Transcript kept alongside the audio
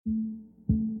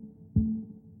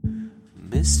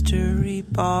mystery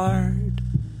bard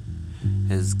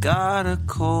has got a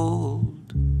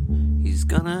cold. He's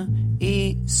gonna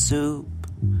eat soup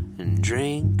and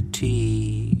drink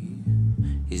tea.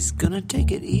 He's gonna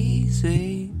take it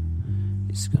easy.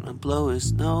 He's gonna blow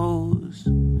his nose.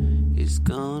 He's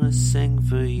gonna sing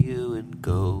for you and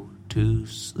go to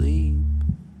sleep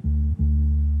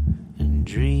and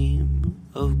dream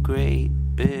of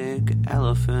great big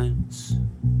elephants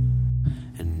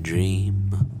and dream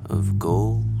of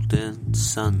golden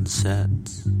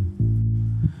sunsets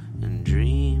and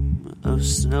dream of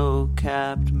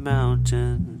snow-capped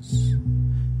mountains.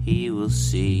 He will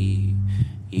see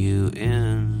you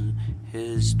in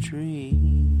his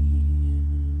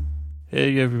dream.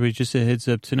 Hey everybody, just a heads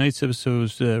up. Tonight's episode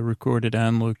was recorded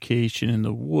on location in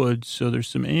the woods, so there's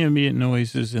some ambient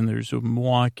noises and there's some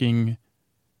walking,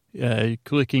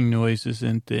 clicking noises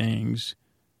and things.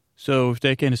 So if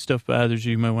that kind of stuff bothers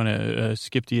you, you might want to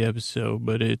skip the episode.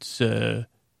 But it's a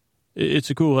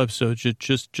cool episode.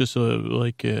 Just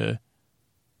like it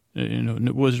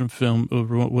wasn't filmed, it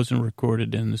wasn't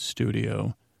recorded in the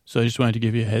studio. So I just wanted to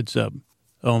give you a heads up.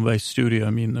 Oh, and by studio,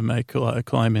 I mean my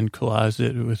climb-in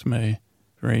closet with my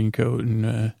raincoat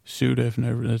and suit.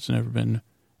 That's never been.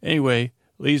 Anyway,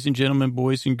 ladies and gentlemen,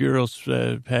 boys and girls,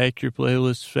 pack your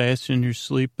playlists, fasten your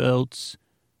sleep belts,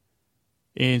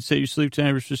 and set your sleep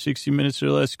timers for 60 minutes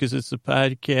or less, because it's the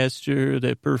podcaster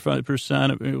that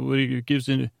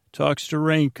talks to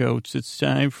raincoats. It's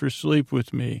time for Sleep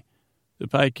With Me, the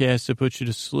podcast that puts you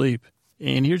to sleep.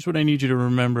 And here's what I need you to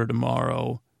remember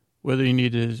tomorrow. Whether you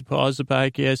need to pause the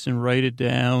podcast and write it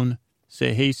down,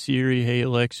 say, hey, Siri, hey,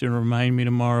 Alexa, remind me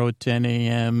tomorrow at 10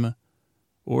 a.m.,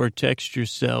 or text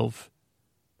yourself,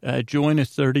 join a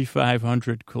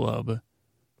 3500 club.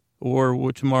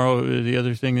 Or tomorrow, the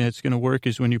other thing that's going to work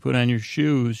is when you put on your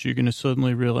shoes, you're going to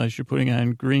suddenly realize you're putting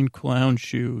on green clown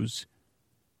shoes.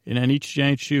 And on each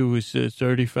giant shoe is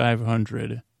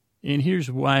 3,500. And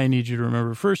here's why I need you to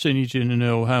remember. First, I need you to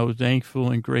know how thankful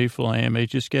and grateful I am. I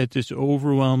just got this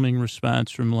overwhelming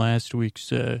response from last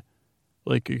week's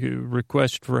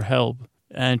request for help.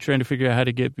 And trying to figure out how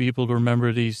to get people to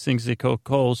remember these things they call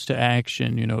calls to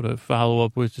action, to follow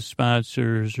up with the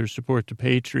sponsors or support the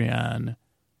Patreon.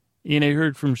 And I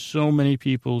heard from so many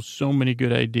people, so many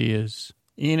good ideas.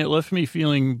 And it left me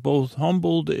feeling both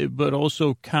humbled but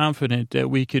also confident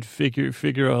that we could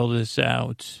figure all this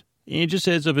out. And just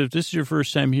heads up, if this is your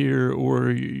first time here or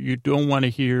you don't want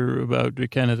to hear about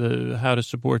the how to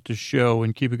support the show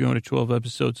and keep it going to 12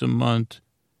 episodes a month,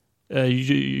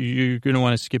 you're going to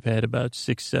want to skip ahead about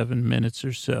 6-7 minutes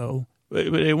or so.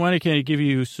 But I want to kind of give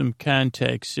you some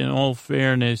context in all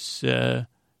fairness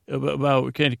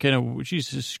about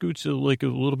Jesus, Scoot's like a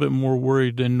little bit more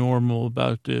worried than normal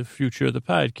about the future of the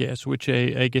podcast, which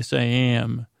I guess I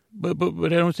am. But I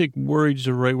don't think worried's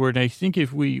the right word. I think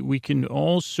if we can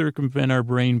all circumvent our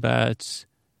brain bots,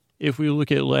 if we look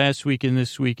at last week and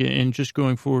this week and just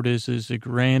going forward as a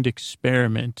grand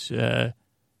experiment, and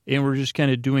we're just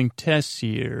kind of doing tests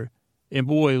here. And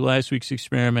boy, last week's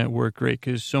experiment worked great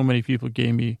because so many people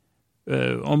gave me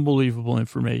unbelievable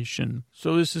information.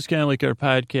 So this is kind of like our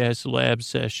podcast lab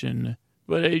session.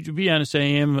 But to be honest, I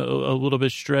am a little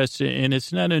bit stressed, and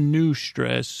it's not a new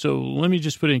stress. So let me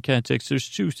just put it in context. There's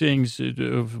two things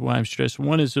of why I'm stressed.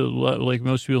 One is, like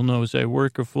most people know, is I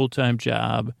work a full-time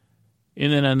job,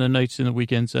 and then on the nights and the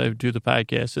weekends I do the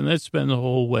podcast, and that's been the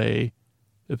whole way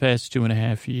the past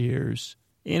 2.5 years.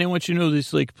 And I want you to know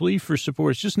this, plea for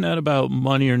support. It's just not about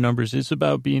money or numbers. It's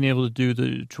about being able to do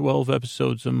the 12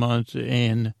 episodes a month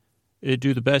and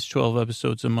do the best 12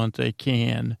 episodes a month I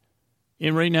can.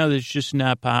 And right now, that's just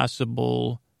not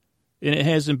possible, and it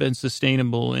hasn't been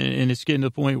sustainable, and it's getting to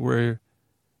the point where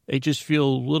I just feel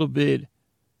a little bit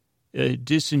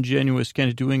disingenuous kind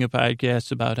of doing a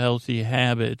podcast about healthy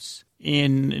habits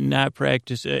and not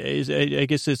practice. I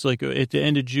guess it's like at the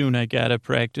end of June, I got to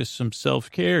practice some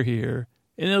self-care here,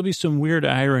 and there'll be some weird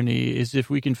irony is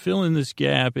if we can fill in this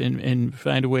gap and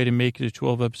find a way to make it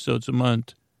 12 episodes a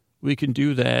month, we can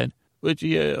do that. But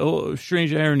yeah,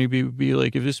 strange irony would be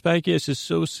like if this podcast is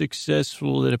so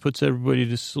successful that it puts everybody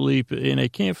to sleep and I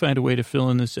can't find a way to fill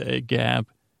in this gap,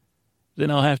 then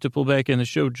I'll have to pull back in the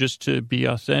show just to be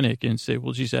authentic and say,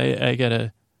 well, geez, I got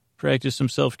to practice some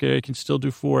self-care. I can still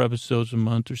do 4 episodes a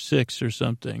month or 6 or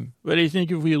something. But I think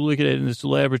if we look at it in this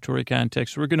laboratory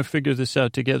context, we're going to figure this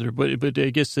out together. But I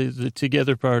guess the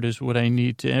together part is what I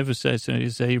need to emphasize tonight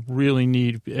is I really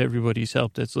need everybody's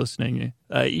help that's listening,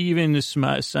 even the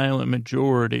silent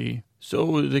majority.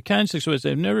 So the context was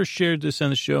I've never shared this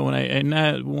on the show, and I'm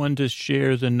not one to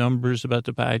share the numbers about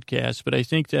the podcast, but I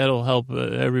think that'll help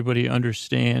everybody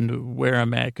understand where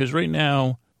I'm at. Because right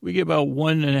now, we get about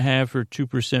 1.5 or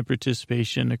 2%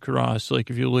 participation across. Like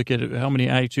if you look at how many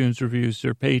iTunes reviews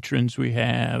or patrons we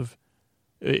have,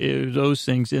 those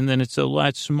things. And then it's a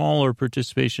lot smaller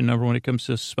participation number when it comes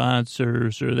to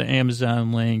sponsors or the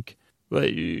Amazon link.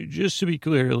 But just to be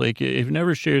clear, like I've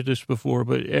never shared this before,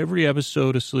 but every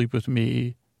episode of Sleep With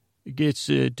Me gets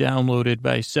downloaded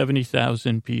by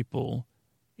 70,000 people.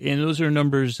 And those are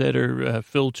numbers that are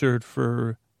filtered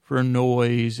for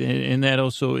noise. And that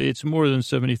also, it's more than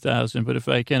 70,000. But if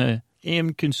I kind of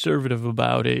am conservative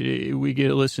about it, we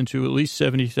get listened to at least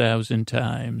 70,000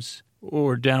 times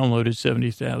or downloaded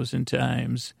 70,000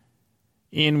 times.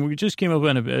 And we just came up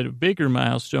on a bigger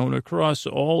milestone across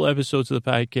all episodes of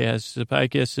the podcast. The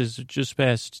podcast has just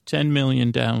passed 10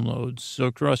 million downloads. So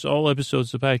across all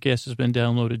episodes, the podcast has been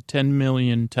downloaded 10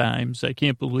 million times. I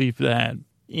can't believe that.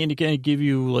 And to kind of give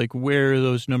you, like, where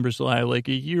those numbers lie, like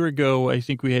a year ago, I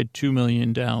think we had 2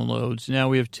 million downloads. Now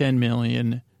we have 10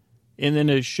 million. And then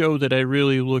a show that I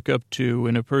really look up to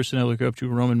and a person I look up to,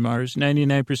 Roman Mars,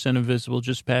 99% Invisible,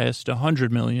 just passed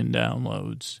 100 million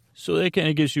downloads. So that kind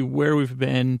of gives you where we've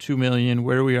been, 2 million,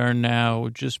 where we are now,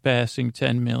 just passing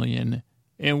 10 million,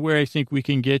 and where I think we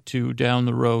can get to down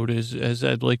the road as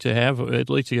I'd like to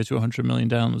get to 100 million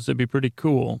downloads. That'd be pretty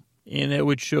cool. And that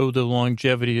would show the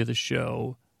longevity of the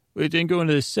show. But then going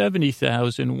to the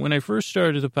 70,000, when I first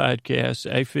started the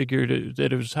podcast, I figured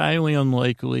that it was highly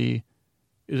unlikely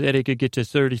that it could get to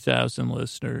 30,000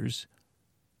 listeners.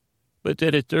 But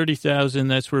that at 30,000,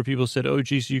 that's where people said, oh,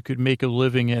 geez, you could make a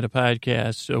living at a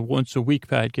podcast, a once-a-week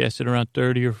podcast at around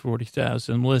 30 or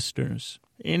 40,000 listeners.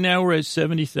 And now we're at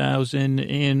 70,000,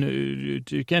 and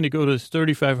to kind of go to the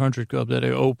 3,500 Club that I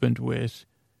opened with,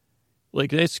 like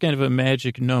that's kind of a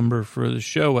magic number for the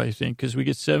show, I think, because we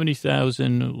get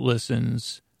 70,000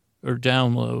 listens or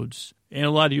downloads, and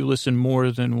a lot of you listen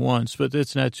more than once, but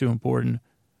that's not too important.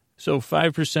 So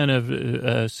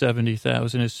 5% of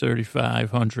 70,000 is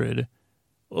 3,500.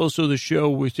 Also, the show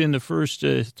within the first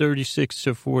 36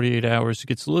 to 48 hours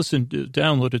gets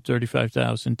downloaded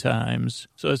 35,000 times.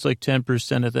 So it's like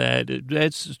 10% of that.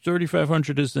 That's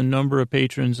 3,500 is the number of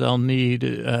patrons I'll need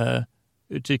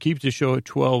to keep the show at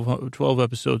 12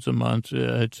 episodes a month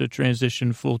to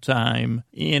transition full time.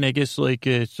 And I guess like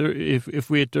if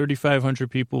we had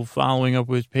 3,500 people following up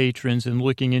with patrons and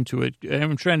looking into it,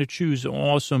 I'm trying to choose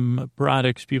awesome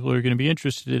products people are going to be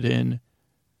interested in.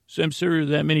 So I'm sure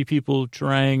that many people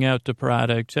trying out the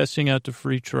product, testing out the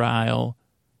free trial,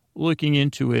 looking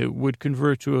into it would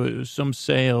convert to some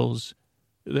sales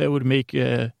that would make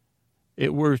it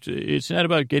worked. It's not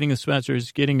about getting a sponsor.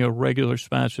 It's getting a regular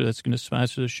sponsor that's going to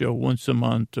sponsor the show once a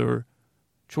month or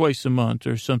twice a month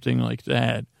or something like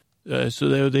that. So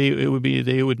they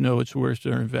would know it's worth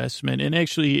their investment. And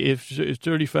actually, if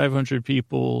 3,500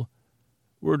 people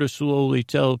were to slowly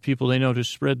tell people they know to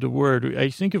spread the word, I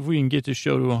think if we can get the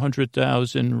show to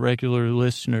 100,000 regular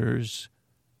listeners,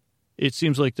 it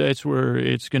seems like that's where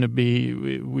it's going to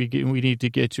be. We need to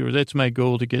get to, or that's my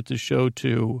goal, to get the show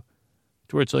to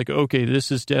where it's like, okay, this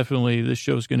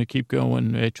show's going to keep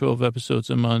going at 12 episodes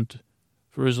a month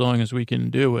for as long as we can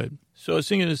do it. So I was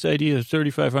thinking this idea of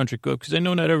 3,500 Club, because I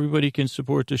know not everybody can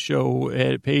support the show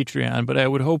at Patreon, but I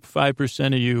would hope 5%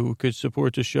 of you could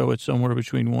support the show at somewhere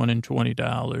between $1 and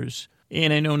 $20.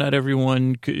 And I know not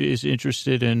everyone is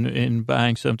interested in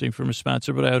buying something from a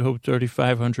sponsor, but I would hope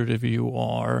 3,500 of you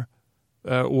are,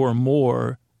 or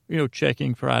more,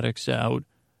 checking products out.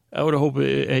 I would hope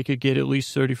I could get at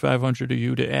least 3,500 of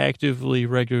you to actively,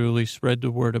 regularly spread the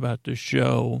word about the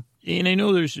show. And I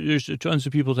know there's tons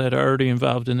of people that are already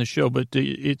involved in the show, but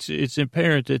it's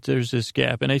apparent that there's this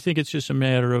gap. And I think it's just a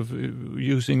matter of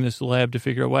using this lab to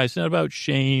figure out why. It's not about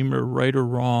shame or right or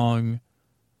wrong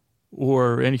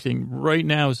or anything. Right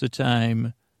now is the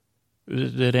time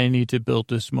that I need to build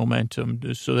this momentum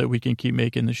so that we can keep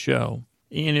making the show.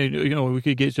 And, we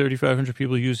could get 3,500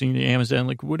 people using the Amazon,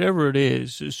 like whatever it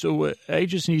is. So I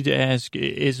just need to ask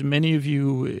as many of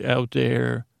you out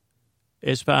there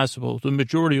as possible, the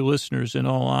majority of listeners, in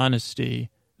all honesty,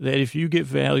 that if you get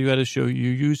value out of the show, you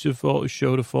use the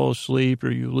show to fall asleep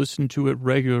or you listen to it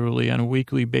regularly on a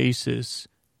weekly basis,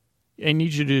 I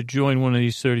need you to join one of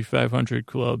these 3,500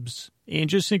 clubs. And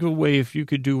just think of a way, if you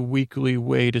could do a weekly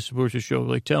way to support the show,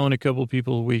 like telling a couple of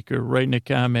people a week or writing a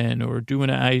comment or doing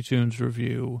an iTunes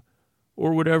review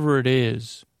or whatever it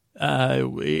is. I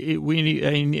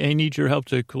need your help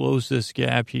to close this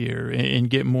gap here and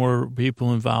get more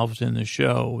people involved in the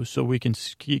show so we can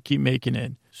keep making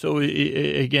it. So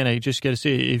again, I just got to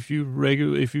say, if you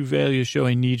value the show,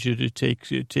 I need you to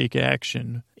take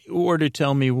action or to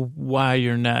tell me why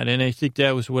you're not. And I think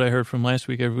that was what I heard from last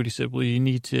week. Everybody said,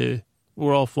 well,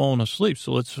 we're all falling asleep.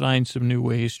 So let's find some new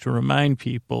ways to remind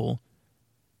people.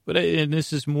 And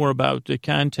this is more about the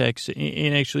context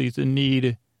and actually the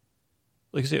need.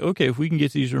 Like I say, okay, if we can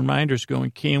get these reminders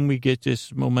going, can we get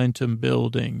this momentum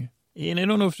building? And I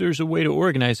don't know if there's a way to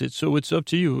organize it, so it's up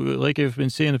to you. Like I've been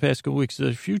saying the past couple of weeks,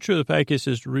 the future of the podcast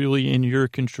is really in your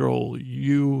control.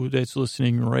 You that's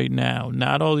listening right now,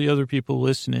 not all the other people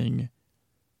listening.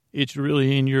 It's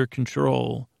really in your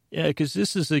control. Yeah, because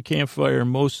this is the campfire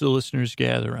most of the listeners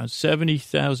gather around.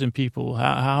 70,000 people.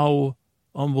 How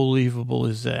unbelievable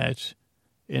is that?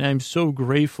 And I'm so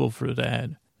grateful for that.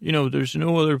 You know, there's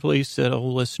no other place that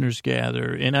all listeners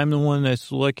gather, and I'm the one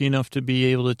that's lucky enough to be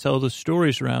able to tell the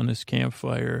stories around this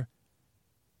campfire.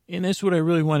 And that's what I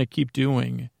really want to keep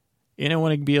doing. And I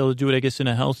want to be able to do it, I guess, in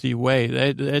a healthy way.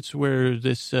 That's where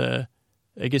this, I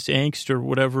guess, angst or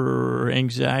whatever, or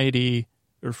anxiety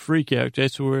or freak out,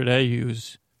 that's the word I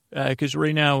use. Because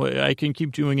right now I can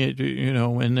keep doing it, you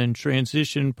know, and then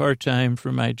transition part-time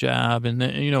from my job and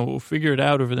then, you know, we'll figure it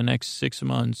out over the next 6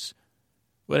 months.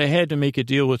 But I had to make a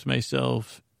deal with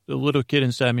myself, the little kid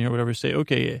inside me or whatever, say,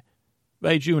 okay,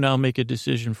 by June, I'll make a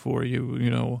decision for you. You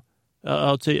know,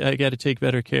 I got to take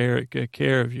better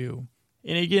care of you.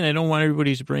 And again, I don't want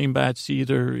everybody's brain bots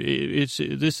either.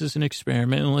 This is an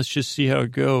experiment and let's just see how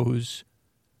it goes.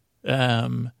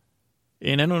 And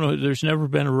I don't know, there's never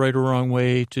been a right or wrong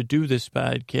way to do this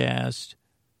podcast.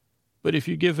 But if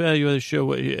you give value to the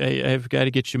show, I've got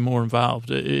to get you more involved.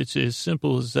 It's as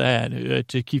simple as that,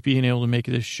 to keep being able to make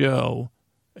this show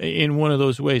in one of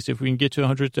those ways. If we can get to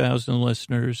 100,000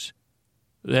 listeners,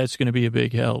 that's going to be a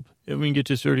big help. If we can get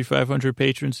to 3,500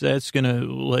 patrons, that's going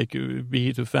to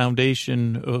be the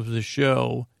foundation of the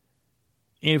show.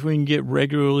 And if we can get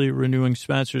regularly renewing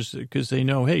sponsors because they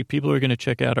know, hey, people are going to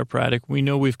check out our product. We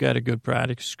know we've got a good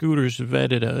product. Scooters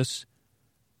vetted us.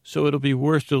 So it'll be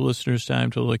worth the listeners' time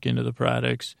to look into the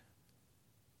products.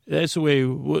 That's the way,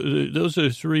 those are the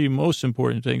three most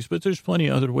important things. But there's plenty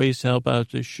of other ways to help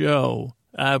out the show.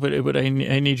 But I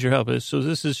need your help. So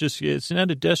this is just, it's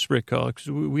not a desperate call because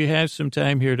we have some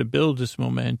time here to build this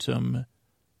momentum.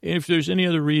 And if there's any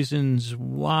other reasons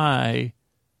why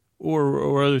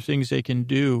or other things they can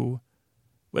do,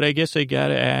 but I guess I got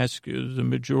to ask the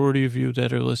majority of you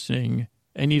that are listening,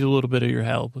 I need a little bit of your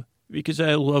help. Because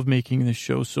I love making this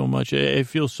show so much. I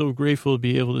feel so grateful to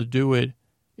be able to do it.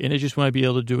 And I just want to be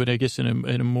able to do it, I guess, in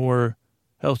a more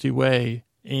healthy way.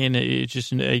 And it's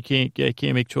just, I can't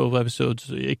make 12 episodes.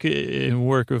 In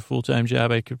work a full-time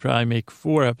job, I could probably make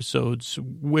 4 episodes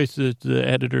with the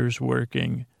editors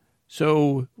working.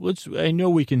 So I know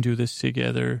we can do this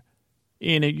together.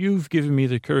 And you've given me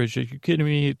the courage. Are you kidding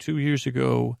me? 2 years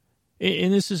ago.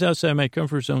 And this is outside my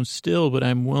comfort zone still, but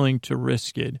I'm willing to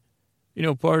risk it. You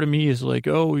know, part of me is like,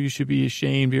 oh, you should be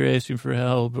ashamed you're asking for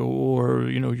help or,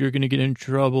 you know, you're going to get in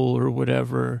trouble or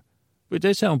whatever. But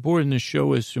that's how important this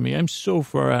show is to me. I'm so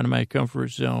far out of my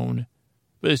comfort zone.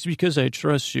 But it's because I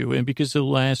trust you and because of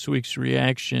last week's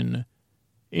reaction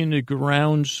in the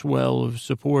groundswell of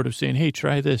support of saying, hey,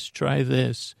 try this, try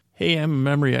this. Hey, I'm a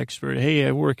memory expert. Hey,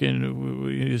 I work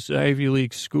in this Ivy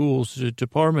League schools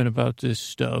department about this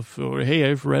stuff. Or, hey,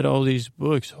 I've read all these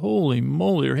books. Holy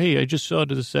moly. Or, hey, I just saw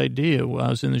this idea while I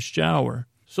was in the shower.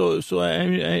 So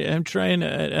I'm trying,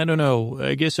 I don't know.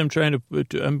 I guess I'm trying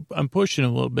to, I'm pushing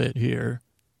a little bit here.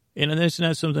 And that's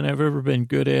not something I've ever been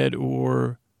good at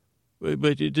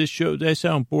but this show, that's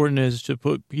how important it is to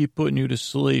keep putting you to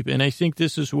sleep. And I think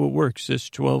this is what works, this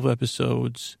 12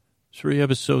 episodes. 3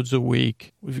 episodes a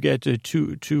week. We've got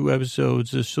two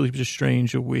episodes of Sleep is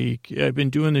Strange a week. I've been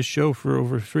doing this show for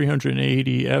over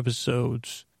 380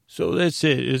 episodes. So that's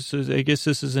it. I guess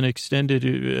this is an extended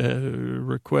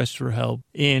request for help.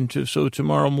 And so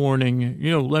tomorrow morning, you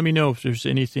know, let me know if there's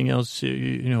anything else,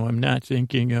 you know, I'm not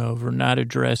thinking of or not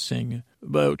addressing.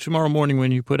 But tomorrow morning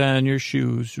when you put on your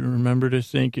shoes, remember to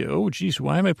think, oh, geez,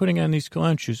 why am I putting on these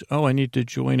clown shoes? Oh, I need to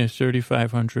join a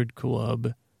 3,500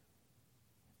 club.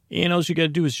 And all you got to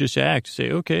do is just act.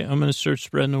 Say, okay, I'm going to start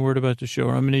spreading the word about the show.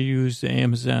 Or I'm going to use the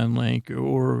Amazon link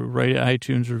or write an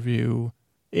iTunes review.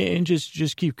 And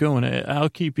just keep going. I'll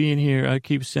keep being here. I'll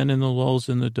keep sending the lulls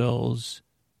and the dulls.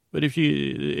 But if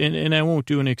you, and I won't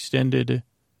do an extended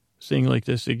thing like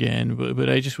this again, but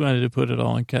I just wanted to put it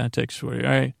all in context for you.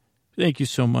 All right. Thank you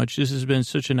so much. This has been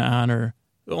such an honor.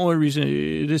 The only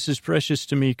reason this is precious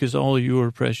to me because all of you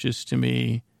are precious to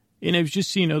me. And I've just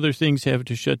seen other things have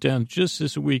to shut down. Just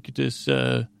this week, this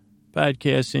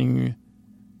podcasting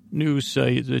news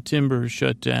site, the Timber,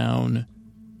 shut down.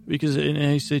 Because, and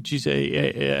I said, geez,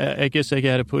 I guess I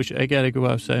got to push. I got to go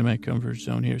outside my comfort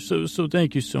zone here. So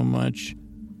thank you so much.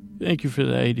 Thank you for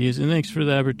the ideas. And thanks for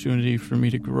the opportunity for me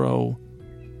to grow.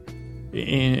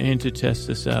 and to test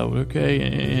this out, okay?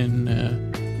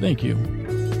 And thank you.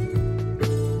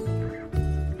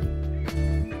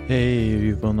 Hey,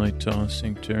 you've all night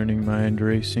tossing, turning, mind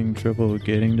racing, trouble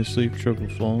getting to sleep, trouble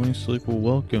falling asleep. Well,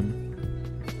 welcome.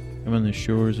 I'm on the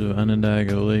shores of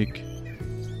Onondaga Lake,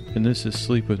 and this is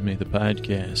Sleep With Me, the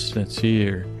podcast that's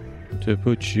here to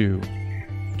put you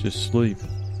to sleep.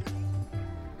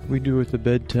 We do with a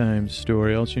bedtime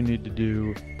story. All you need to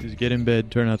do is get in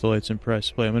bed, turn out the lights, and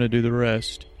press play. I'm going to do the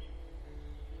rest.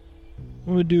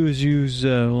 What we do is use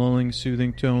lulling,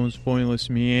 soothing tones, pointless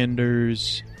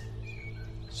meanders,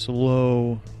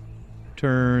 slow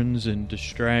turns and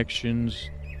distractions.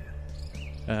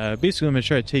 Basically, I'm going to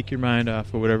try to take your mind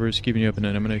off of whatever is keeping you up at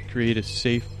night. I'm going to create a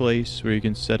safe place where you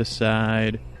can set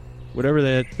aside whatever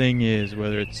that thing is,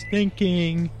 whether it's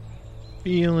thinking,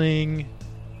 feeling,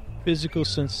 physical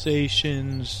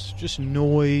sensations, just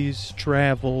noise,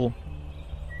 travel,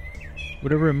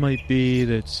 whatever it might be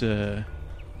that's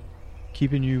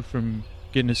keeping you from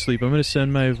getting to sleep. I'm going to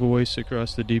send my voice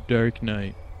across the deep, dark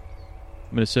night.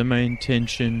 I'm going to set my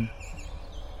intention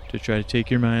to try to take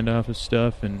your mind off of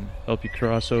stuff and help you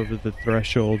cross over the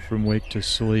threshold from wake to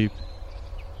sleep.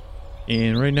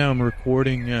 And right now I'm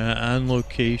recording on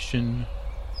location,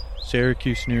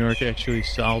 Syracuse, New York, actually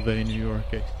Salve, New York,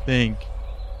 I think.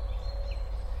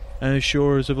 On the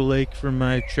shores of a lake from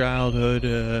my childhood,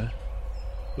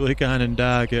 Lake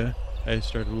Onondaga. I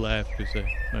started to laugh because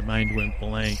my mind went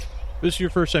blank. If this is your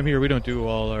first time here, we don't do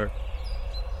all our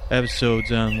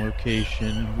episodes on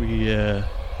location.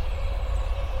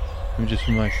 I'm just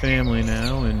with my family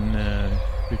now, and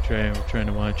we're trying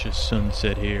to watch a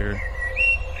sunset here.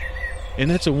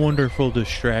 And that's a wonderful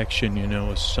distraction,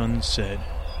 a sunset.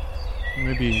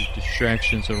 Maybe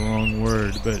distraction's the wrong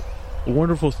word, but a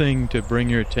wonderful thing to bring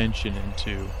your attention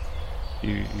into.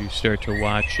 You start to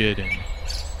watch it, and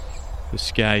the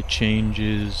sky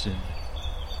changes, and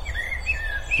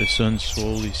the sun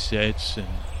slowly sets, and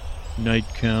night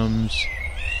comes.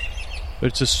 But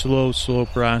it's a slow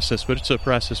process, but it's a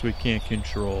process we can't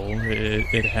control.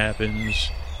 It happens,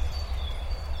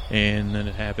 and then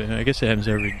it happens. I guess it happens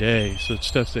every day, so it's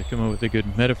tough to come up with a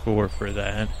good metaphor for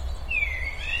that.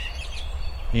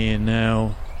 And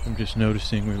now I'm just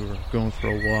noticing we were going for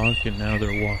a walk, and now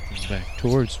they're walking back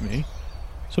towards me.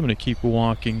 So I'm going to keep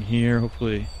walking here.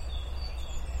 Hopefully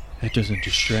that doesn't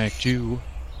distract you.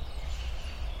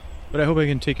 But I hope I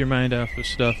can take your mind off of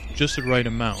stuff just the right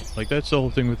amount. Like, that's the whole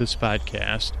thing with this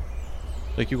podcast.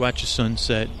 Like, you watch a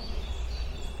sunset,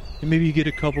 and maybe you get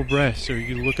a couple breaths, or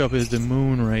you look up at the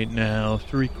moon right now,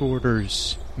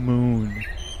 3/4 moon.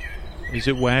 Is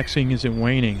it waxing? Is it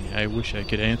waning? I wish I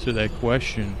could answer that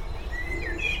question.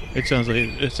 It sounds like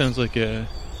it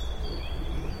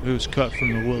was cut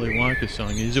from the Willy Wonka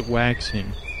song. Is it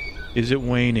waxing? Is it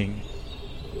waning?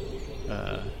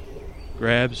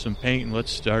 Grab some paint and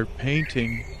let's start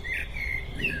painting.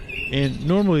 And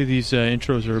normally these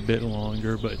intros are a bit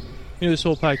longer, but this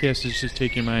whole podcast is just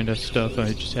taking your mind off stuff.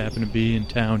 I just happen to be in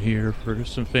town here for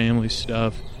some family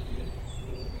stuff,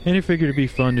 and I figured it'd be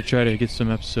fun to try to get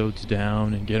some episodes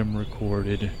down and get them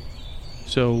recorded.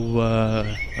 So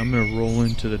I'm going to roll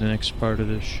into the next part of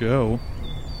this show,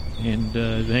 and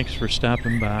thanks for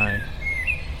stopping by.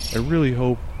 I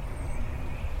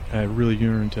really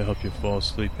yearn to help you fall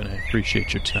asleep, and I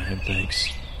appreciate your time.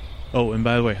 Thanks. Oh, and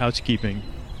by the way, housekeeping.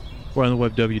 We're on the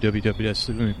web,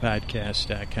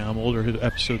 www.sleepwithmepodcast.com. Older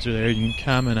episodes are there. You can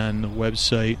comment on the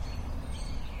website.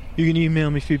 You can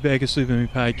email me, feedback at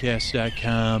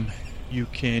sleepwithmepodcast.com. You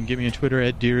can get me on Twitter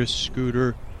at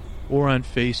DearestScooter or on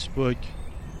Facebook.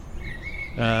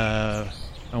 I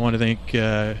want to thank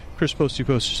Chris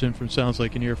Posterson from Sounds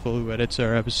Like an Earful, who edits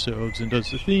our episodes and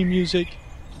does the theme music.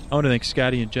 I want to thank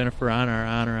Scotty and Jennifer on our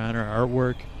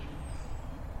artwork.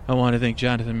 I want to thank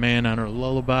Jonathan Mann on our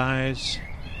lullabies.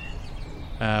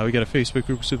 We got a Facebook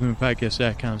group,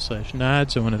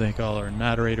 sleepwithmepodcast.com/nods. I want to thank all our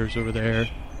moderators over there.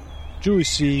 Julie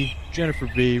C., Jennifer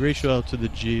B., Rachel L to the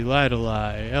G, Lida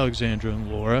Lie, Alexandra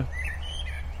and Laura.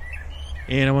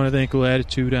 And I want to thank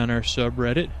Latitude on our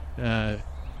subreddit.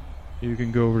 You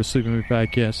can go over to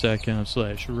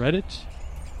sleepwithmepodcast.com/Reddit.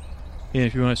 And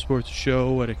if you want to support the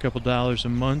show at a couple dollars a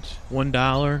month,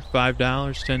 $1,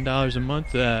 $5, $10 a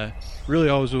month, really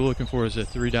all we're looking for is a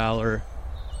 $3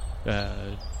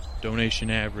 donation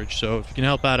average. So if you can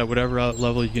help out at whatever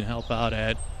level you can help out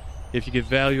at, if you get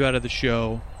value out of the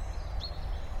show,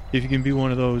 if you can be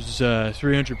one of those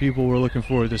 300 people we're looking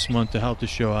for this month to help the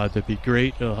show out, that'd be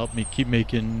great. It'll help me keep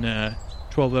making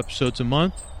 12 episodes a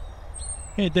month.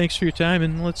 Hey, thanks for your time,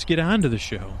 and let's get on to the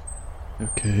show.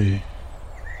 Okay.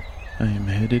 I am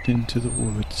headed into the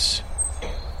woods.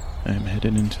 I am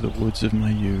headed into the woods of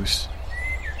my youth.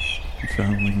 I'm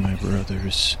following my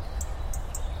brothers.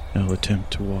 I'll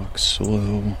attempt to walk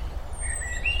slow.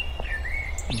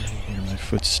 You hear my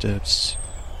footsteps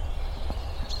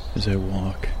as I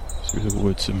walk through the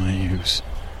woods of my youth.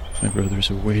 My brothers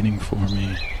are waiting for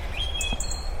me,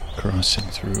 crossing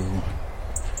through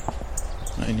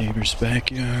my neighbor's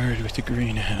backyard with the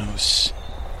greenhouse,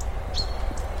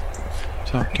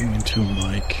 talking into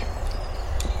a mic,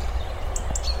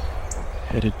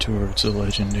 headed towards the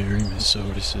legendary Miss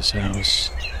Otis's house,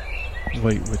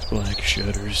 white with black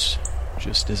shutters,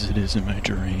 just as it is in my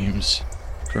dreams,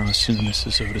 crossing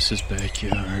Mrs. Otis's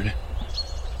backyard.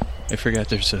 I forgot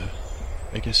there's a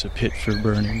pit for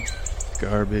burning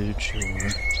garbage or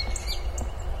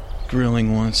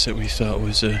grilling once that we thought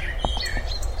was a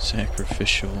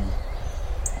sacrificial.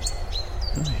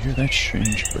 Oh, I hear that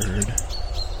strange bird.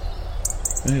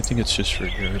 I think it's just for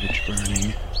garbage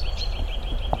burning.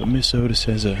 But Miss Otis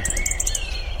has a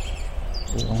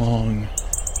long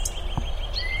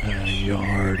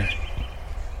yard,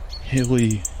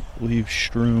 hilly,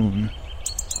 leaf-strewn,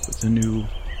 but the new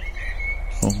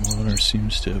homeowner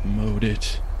seems to have mowed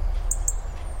it.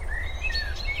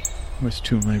 With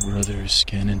two of my brothers,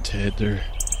 Ken and Ted, they're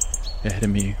ahead of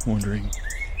me, wondering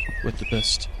what the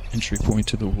best entry point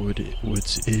to the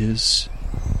woods is.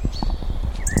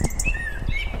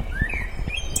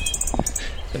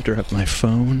 I dropped my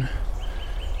phone.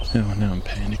 Oh, now I'm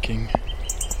panicking.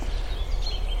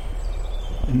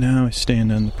 And now I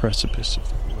stand on the precipice of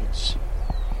the woods,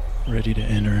 ready to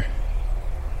enter.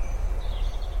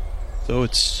 Though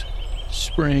it's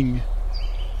spring,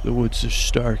 the woods are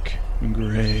stark and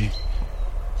gray.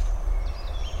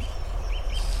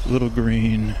 Little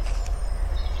green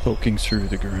poking through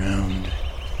the ground.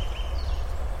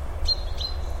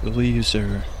 The leaves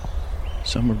are,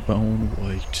 some are bone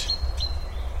white.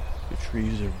 The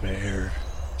trees are bare.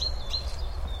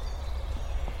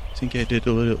 I think I did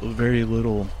very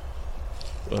little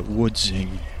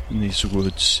woodsing in these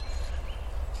woods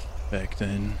back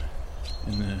then.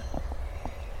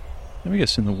 I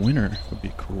guess in the winter would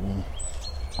be cool.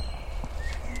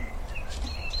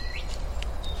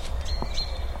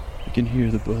 You can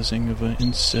hear the buzzing of an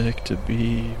insect, a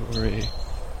bee, or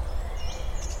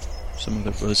some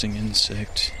other buzzing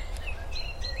insect.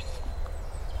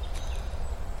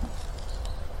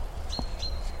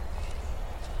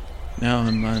 Now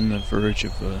I'm on the verge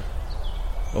of a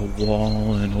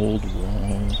wall, an old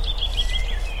wall.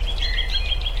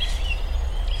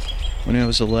 When I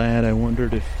was a lad, I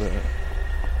wondered if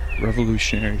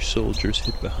revolutionary soldiers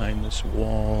hid behind this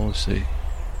wall as they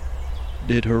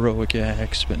did heroic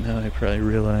acts, but now I probably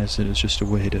realize that it's just a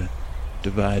way to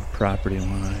divide property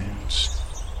lines.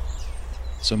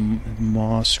 Some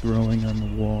moss growing on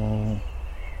the wall,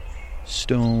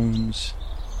 stones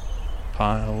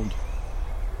piled,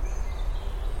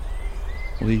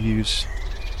 leaves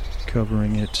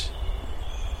covering it.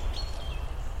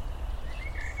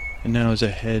 And now as I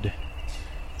head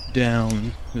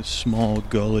down this small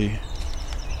gully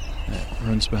that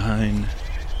runs behind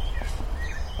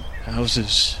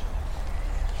houses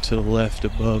to the left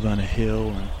above on a hill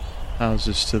and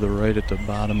houses to the right at the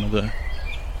bottom of the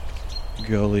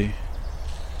gully,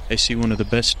 I see one of the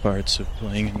best parts of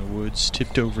playing in the woods,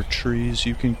 tipped over trees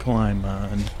you can climb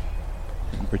on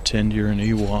and pretend you're an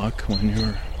Ewok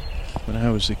when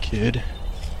I was a kid.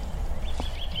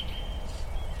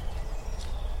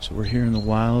 So we're here in the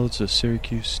wilds of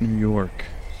Syracuse, New York.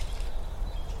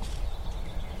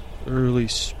 Early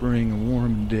spring, a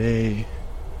warm day.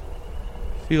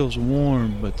 Feels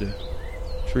warm, but the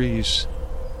trees,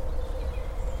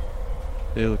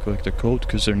 they look like they're cold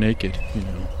because they're naked,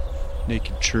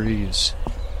 naked trees.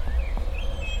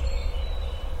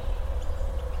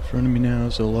 In front of me now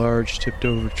is a large tipped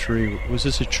over tree. Was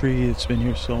this a tree that's been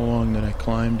here so long that I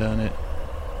climbed on it?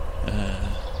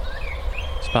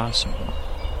 It's possible.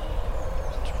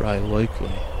 It's probably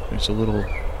likely. There's a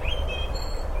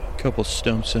couple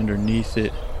stumps underneath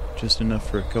it, just enough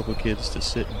for a couple kids to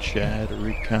sit and chat or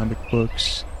read comic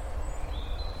books.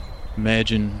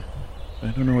 Imagine, I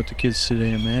don't know what the kids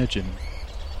today imagine.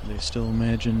 They still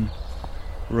imagine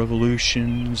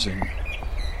revolutions and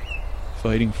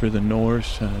fighting for the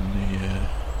North and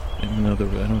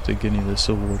I don't think any of the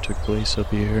Civil War took place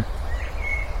up here.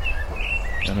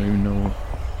 I don't even know,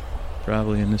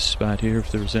 probably in this spot here,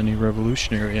 if there was any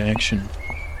revolutionary action.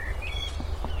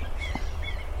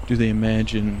 Do they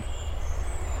imagine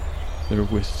they're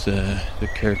with the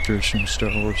characters from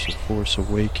Star Wars The Force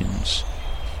Awakens?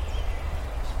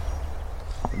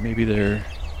 Or maybe they're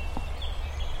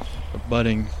a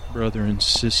budding brother and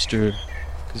sister,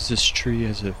 because this tree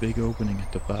has a big opening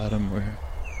at the bottom where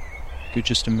you could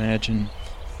just imagine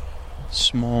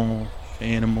small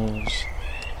animals,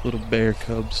 little bear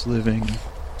cubs living.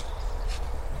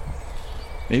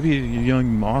 Maybe a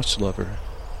young moss lover,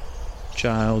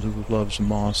 child who loves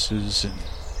mosses and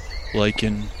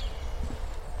lichen,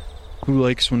 who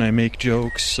likes when I make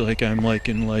jokes like I'm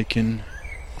lichen.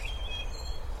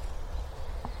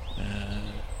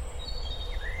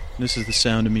 This is the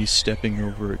sound of me stepping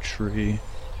over a tree.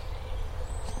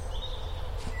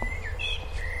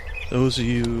 Those of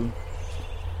you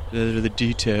that are the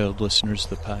detailed listeners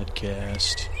of the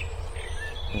podcast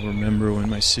will remember when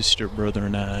my sister, brother,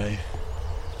 and I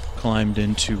climbed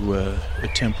into a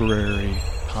temporary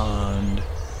pond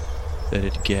that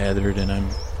had gathered, and I'm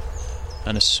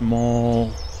on a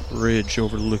small ridge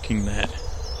overlooking that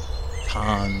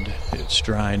pond. It's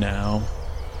dry now,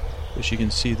 but you can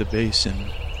see the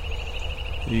basin.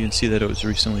 You can see that it was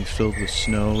recently filled with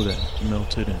snow that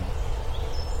melted and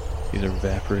either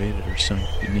evaporated or sunk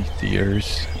beneath the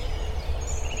earth.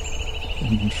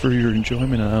 And for your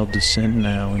enjoyment, I'll descend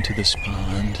now into this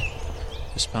pond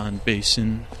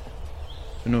basin.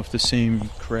 I don't know if the same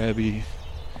crabby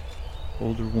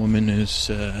older woman is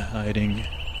hiding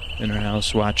in her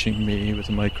house watching me with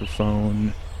a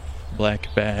microphone,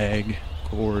 black bag,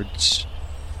 cords,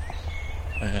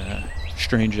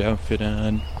 strange outfit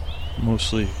on,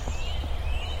 mostly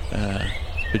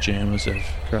pajamas I've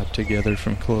cropped together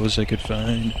from clothes I could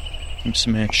find.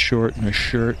 Some matched shorts and a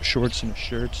shirt.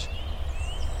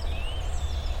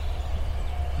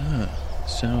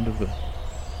 Sound of a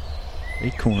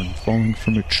acorn falling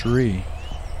from a tree.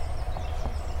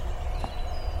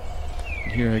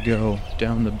 And here I go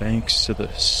down the banks of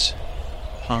this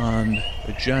pond.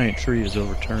 A giant tree is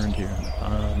overturned here in the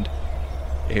pond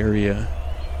area.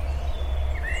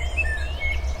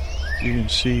 You can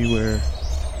see where...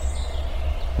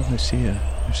 Oh, I see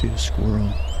a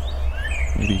squirrel.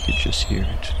 Maybe you could just hear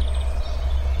it.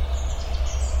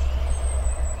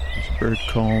 There's a bird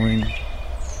calling.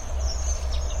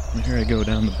 And here I go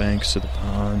down the banks of the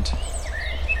pond.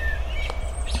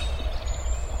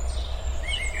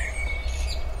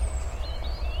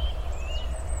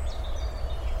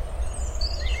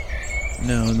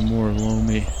 Now in the more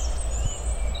loamy,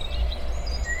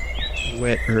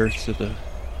 wet earth of the...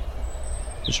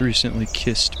 was recently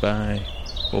kissed by...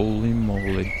 Holy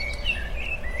moly.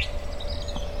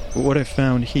 But what I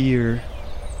found here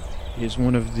is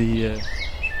one of the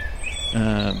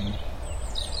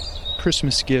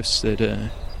Christmas gifts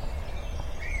that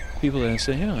people that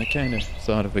say, I kind of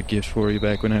thought of a gift for you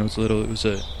back when I was little. It was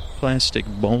a plastic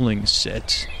bowling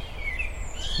set.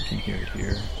 You can hear it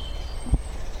here.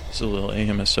 It's a little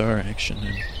AMSR action.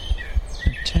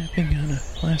 I'm tapping on a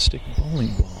plastic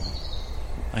bowling ball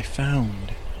I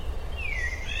found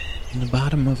in the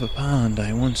bottom of a pond.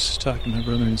 I once talked my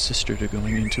brother and sister to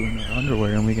going into in their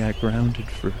underwear, and we got grounded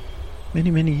for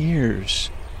many, many years.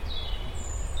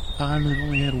 A pond that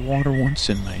only had water once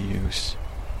in my use.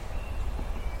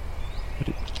 But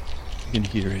you can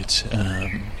hear it.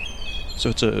 So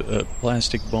it's a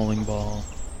plastic bowling ball,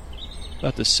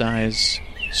 about the size,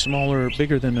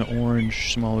 bigger than an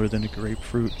orange, smaller than a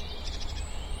grapefruit.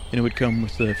 And it would come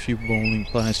with a few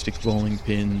plastic bowling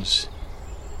pins.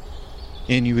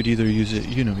 And you would either use it,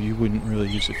 you wouldn't really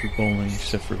use it for bowling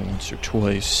except for once or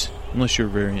twice, unless you're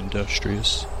very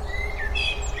industrious.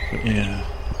 But yeah,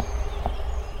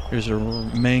 there's a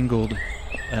mangled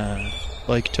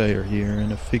bike tire here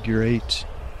and a figure 8.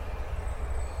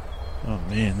 Oh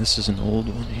man, this is an old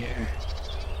one here.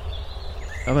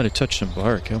 How about I touch some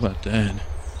bark? How about that?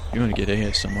 You want to get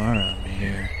ASMR on me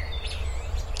here.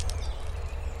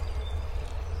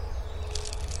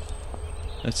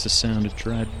 That's the sound of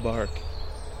dried bark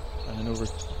on an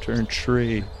overturned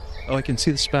tree. Oh, I can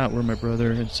see the spot where my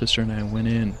brother and sister and I went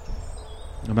in.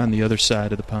 I'm on the other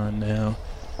side of the pond now.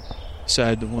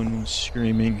 Side the one who was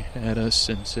screaming at us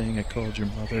and saying, I called your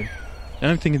mother.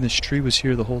 And I'm thinking this tree was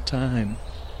here the whole time.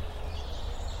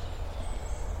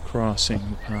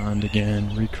 Crossing the pond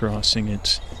again, recrossing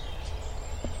it.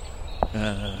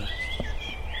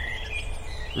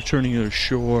 Returning to the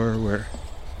shore where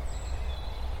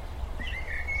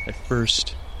I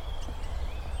first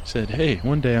said, hey,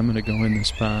 one day I'm going to go in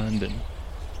this pond and,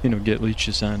 get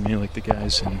leeches on me like the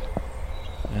guys in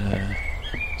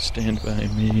Stand By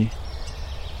Me.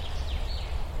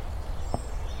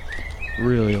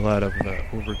 Really a lot of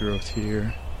overgrowth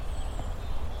here.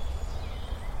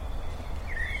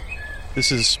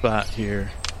 This is a spot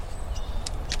here.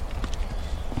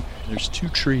 There's 2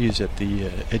 trees at the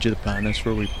edge of the pond. That's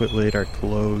where we laid our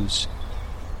clothes.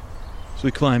 So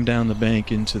we climbed down the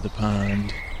bank into the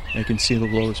pond. I can see the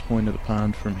lowest point of the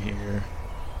pond from here,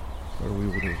 where we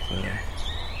would have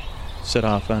set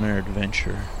off on our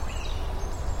adventure.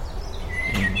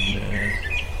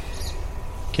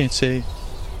 Can't say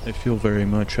I feel very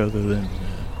much other than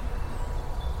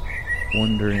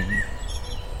wondering,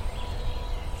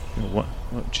 what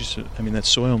just, I mean, that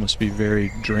soil must be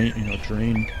very drain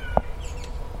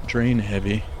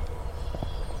heavy.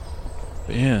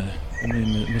 But yeah, I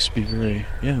mean, it must be very,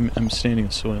 I'm standing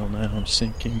in soil now, I'm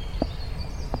sinking.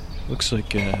 Looks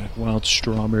like wild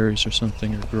strawberries or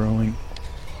something are growing.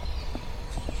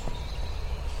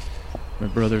 My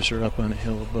brothers are up on a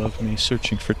hill above me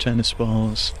searching for tennis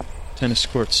balls, tennis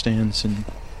court stands and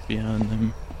beyond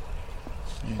them.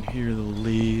 And here are the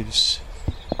leaves.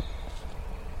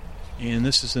 And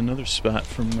this is another spot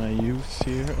from my youth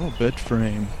here. Oh, bed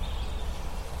frame.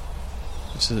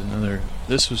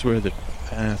 This was where the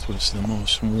path was the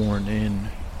most worn in.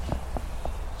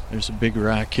 There's a big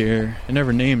rock here. I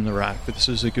never named the rock, but this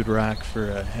is a good rock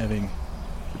for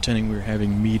pretending we were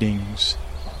having meetings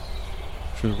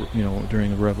for, during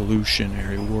the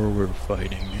Revolutionary War we were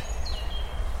fighting.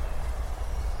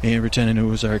 And pretending it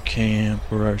was our camp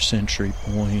or our sentry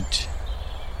point.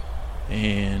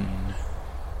 And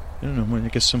I don't know, I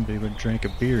guess somebody would drank a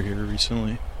beer here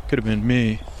recently. Could have been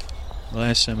me.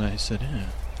 Last time I said,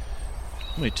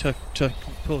 let me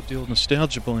pull up the old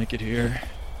nostalgia blanket here.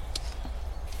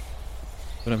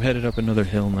 But I'm headed up another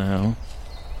hill now.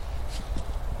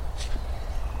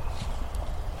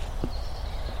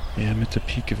 Yeah, I'm at the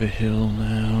peak of a hill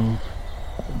now.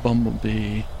 A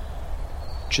bumblebee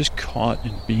just caught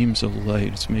in beams of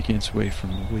light. It's making its way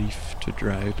from leaf to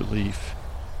dried leaf.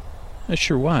 Not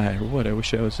sure why or what. I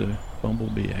wish I was a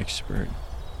bumblebee expert.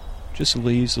 Just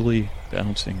lazily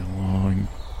bouncing along.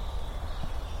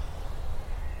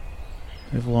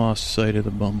 I've lost sight of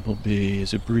the bumblebee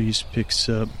as a breeze picks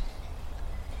up.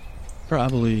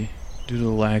 Probably due to the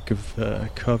lack of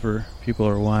cover. People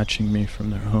are watching me from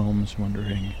their homes,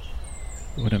 wondering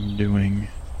what I'm doing.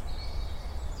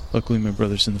 Luckily my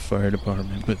brother's in the fire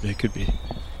department, but they could be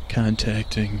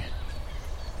contacting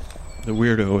the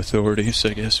weirdo authorities,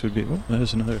 I guess would be... Oh,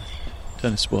 there's another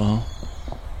tennis ball.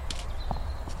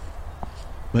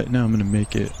 But now I'm going to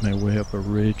make it my way up a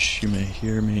ridge. You may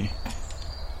hear me.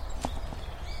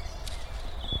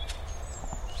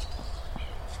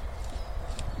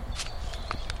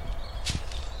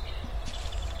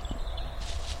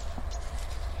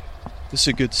 This is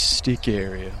a good stick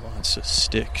area. Lots of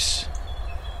sticks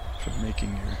for making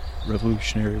your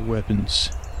revolutionary weapons.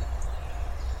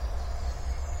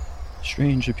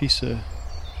 Strange, a piece of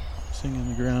thing on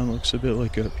the ground looks a bit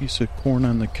like a piece of corn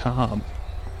on the cob.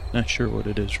 Not sure what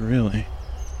it is really.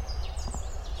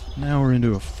 Now we're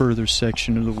into a further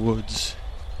section of the woods.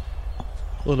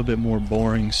 A little bit more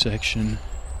boring section,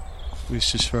 at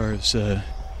least as far as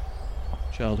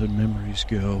childhood memories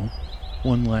go.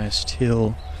 One last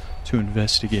hill to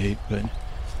investigate, but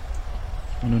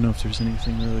I don't know if there's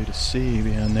anything really to see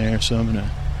beyond there, so I'm gonna...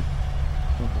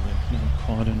 Oh, I'm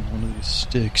caught in one of these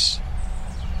sticks.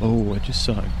 Oh, I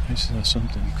saw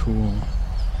something cool.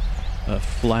 A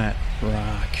flat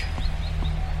rock.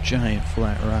 Giant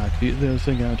flat rock. The other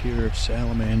thing out here are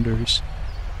salamanders.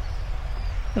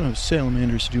 I don't know what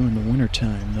salamanders do in the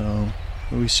wintertime, though.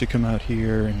 We used to come out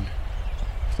here and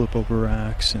flip over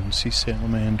rocks and see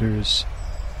salamanders.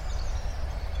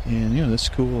 And, that's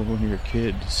cool when you're a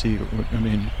kid to see.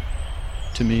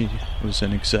 To me, it was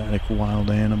an exotic wild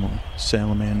animal.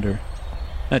 Salamander.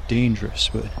 Not dangerous,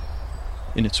 but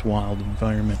in its wild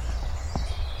environment.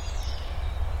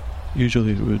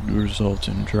 Usually it would result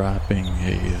in dropping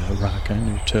a rock on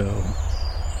your toe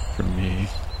for me.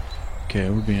 Okay,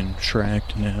 we're being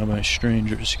tracked now by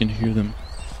strangers. You can hear them.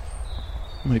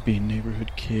 Might be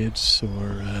neighborhood kids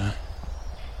or,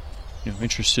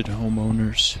 interested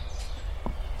homeowners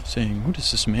saying, what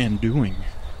is this man doing?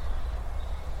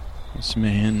 This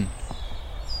man,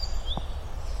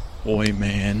 boy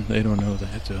man, they don't know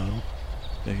that though.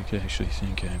 They could actually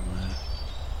think I'm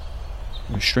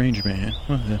a strange man.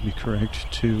 Well, that'd be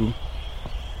correct too.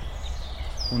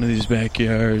 One of these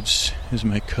backyards is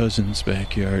my cousin's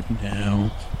backyard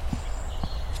now.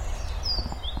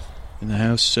 And the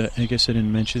house, I guess I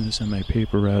didn't mention this on my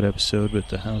paper route episode, but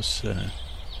the house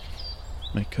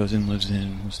my cousin lives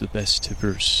in was the best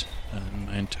tippers on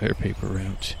my entire paper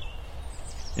route.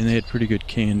 And they had pretty good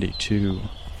candy too.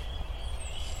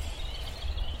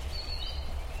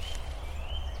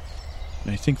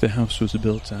 I think the house was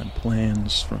built on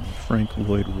plans from Frank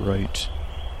Lloyd Wright,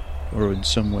 or in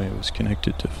some way it was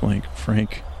connected to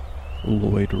Frank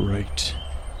Lloyd Wright.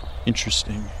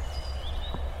 Interesting.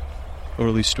 Or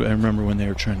at least I remember when they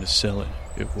were trying to sell it,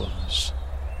 it was.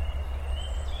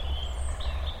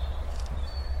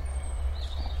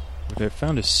 But I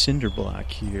found a cinder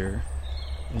block here,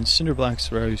 and cinder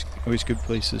blocks are always good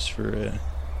places for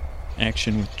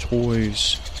action with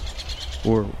toys,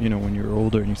 or, when you're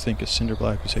older and you think a cinder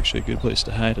block was actually a good place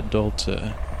to hide adult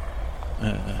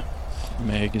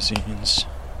magazines.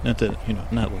 Not that, I'm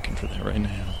not looking for that right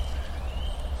now.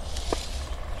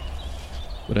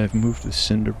 But I've moved the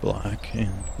cinder block,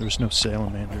 and there's no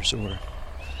salamanders or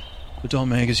adult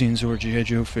magazines or G.I.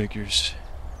 Joe figures.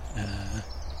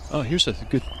 Here's a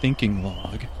good thinking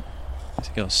log. I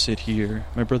think I'll sit here.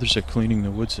 My brothers are cleaning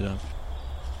the woods up.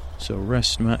 So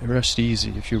rest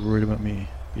easy if you're worried about me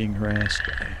being harassed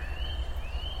by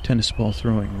tennis ball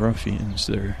throwing ruffians.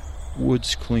 They're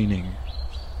woods cleaning,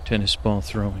 tennis ball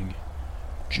throwing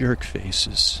jerk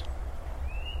faces.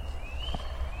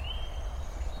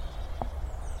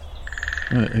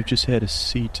 I've just had a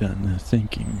seat on the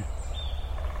thinking.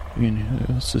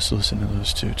 Let's just listen to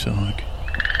those two talk.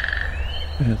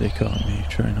 They caught me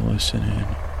trying to listen in.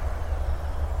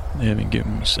 They haven't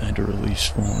given me signed a release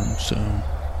form, so...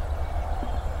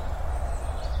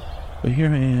 But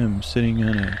here I am, sitting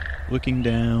looking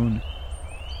down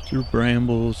through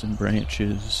brambles and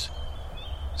branches.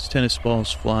 As tennis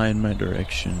balls fly in my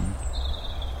direction.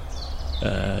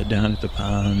 Down at the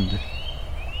pond.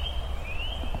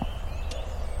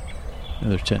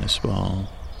 Another tennis ball.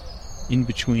 In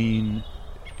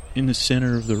the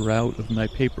center of the route of my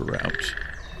paper route.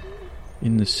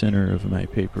 In the center of my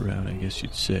paper route, I guess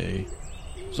you'd say.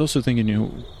 I was also thinking,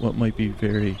 what might be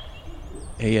very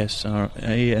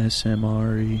ASMR-y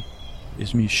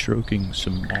is me stroking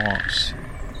some moss.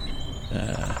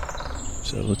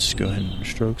 So let's go ahead and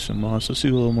stroke some moss. Let's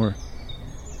do a little more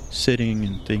sitting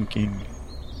and thinking,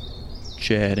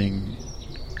 chatting,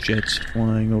 jets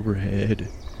flying overhead.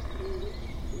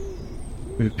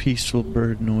 We have peaceful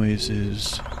bird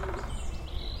noises,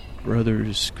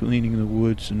 brothers cleaning the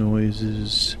woods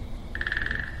noises.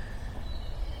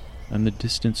 On the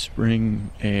distant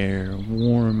spring air,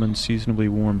 warm, unseasonably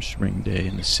warm spring day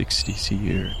in the 60s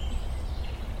here.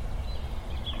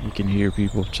 You can hear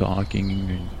people talking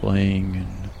and playing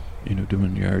and,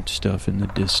 doing yard stuff in the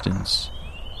distance.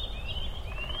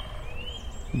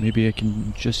 Maybe I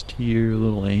can just hear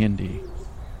little Andy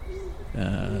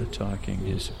talking to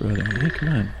his brother. Hey, come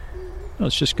on.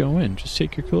 Let's just go in. Just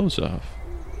take your clothes off.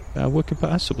 What could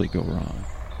possibly go wrong?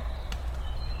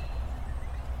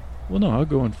 Well, no, I'll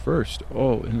go in first.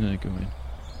 Oh, and then I go in.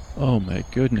 Oh, my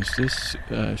goodness. This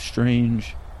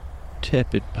strange,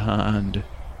 tepid pond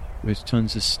with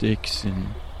tons of sticks and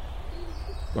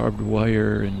barbed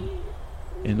wire and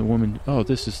the woman... Oh,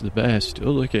 this is the best. Oh,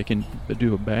 look, I can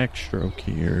do a backstroke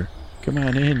here. Come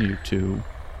on in, you two.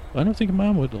 I don't think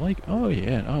Mom would like... Oh,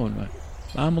 yeah. Oh,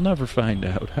 Mom will never find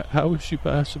out. How would she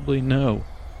possibly know?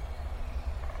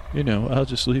 I'll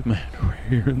just leave my underwear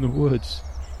here in the woods.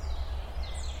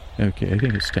 Okay, I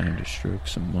think it's time to stroke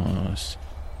some moss.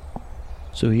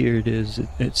 So here it is.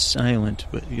 It's silent,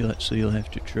 but you'll have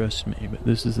to trust me. But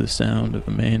this is the sound of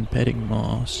a man petting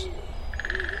moss.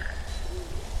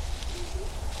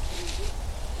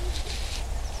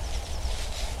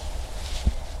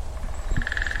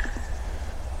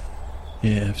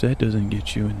 Yeah, if that doesn't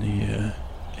get you in the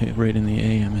right in the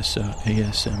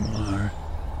ASMR,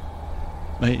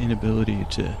 my inability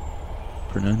to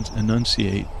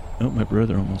enunciate. Oh, my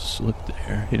brother almost slipped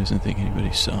there. He doesn't think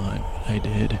anybody saw it. I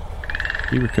did.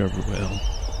 He recovered well.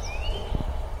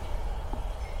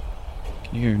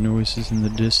 Can you hear noises in the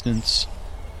distance?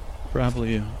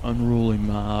 Probably an unruly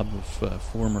mob of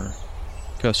former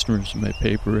customers of my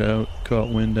paper route caught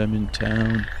wind I'm in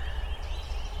town,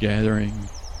 gathering,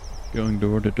 going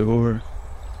door to door,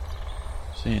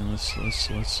 saying, let's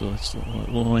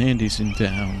little Andy's in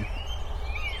town.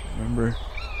 Remember?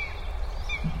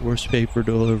 Worst paper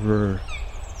deliverer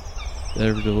that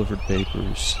ever delivered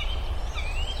papers.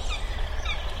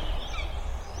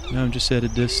 Now I'm just at a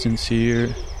distance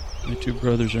here. My two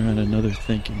brothers are on another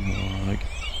thinking log,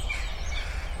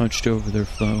 hunched over their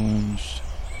phones.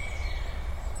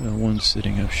 One's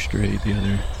sitting up straight, the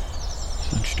other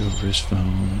hunched over his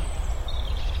phone.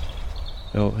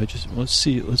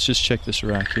 Let's just check this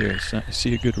rock here. I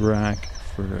see a good rock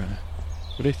for,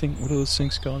 what are those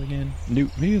things called again?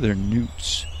 Maybe they're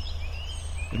newts.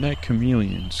 They're not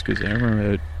chameleons, because I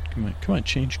remember, come on,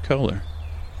 change color.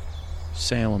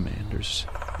 Salamanders.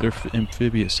 They're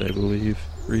amphibious, I believe.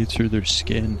 Breathe through their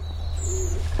skin.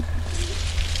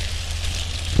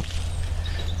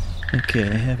 Okay,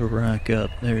 I have a rock up.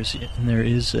 There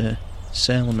is a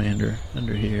salamander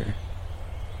under here.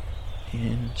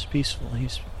 And it's peaceful.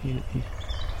 It's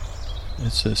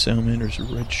a salamander's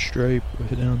red stripe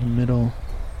right down the middle.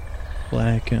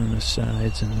 Black on the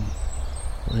sides and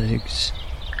the legs.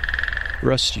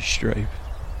 Rusty stripe.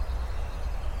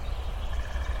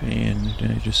 And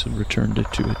I just returned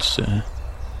it to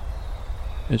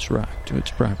its rock, to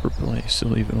its proper place, to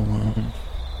leave it alone.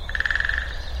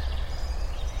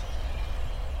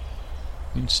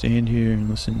 You can stand here and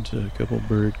listen to a couple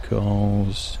bird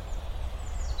calls.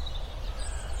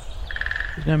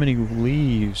 There's not many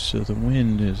leaves, so the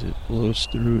wind, as it blows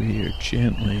through here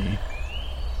gently,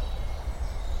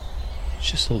 it's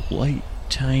just a light,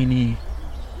 tiny,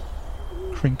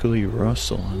 crinkly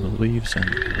rustle on the leaves on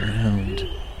the ground.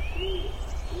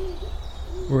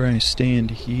 Where I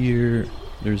stand here,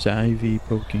 there's ivy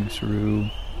poking through.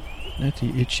 Not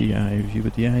the itchy ivy,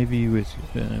 but the ivy with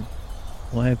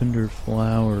lavender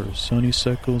flowers.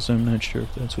 Honeysuckles, I'm not sure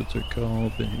if that's what they're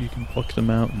called, but you can pluck them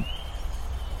out and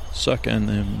suck on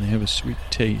them, and they have a sweet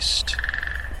taste.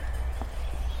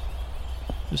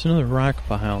 There's another rock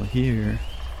pile here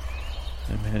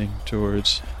I'm heading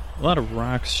towards. A lot of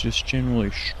rocks just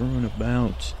generally strewn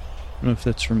about. I don't know if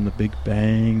that's from the Big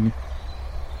Bang,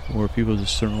 or people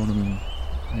just throwing them,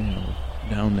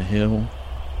 down the hill.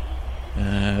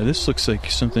 This looks like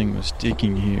something was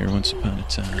digging here once upon a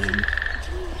time.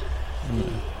 I'm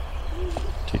gonna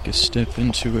take a step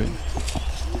into it.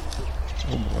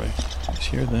 Oh boy, let's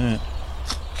hear that.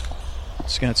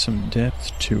 It's got some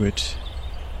depth to it.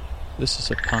 This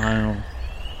is a pile.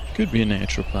 Could be a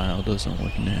natural pile, doesn't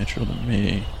look natural to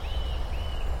me.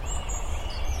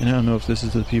 And I don't know if this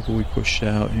is the people we pushed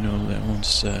out, that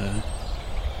once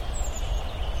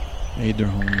made their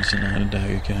homes in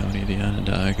Onondaga County, the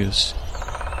Onondagas.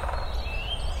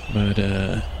 But,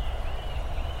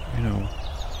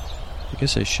 I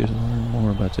guess I should learn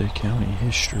more about the county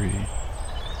history.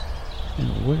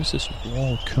 Where does this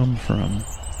wall come from?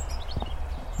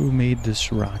 Who made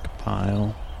this rock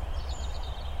pile?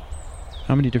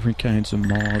 How many different kinds of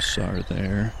moss are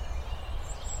there?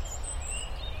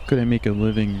 Could I make a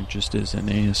living just as an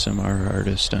ASMR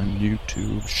artist on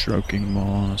YouTube, stroking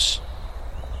moss?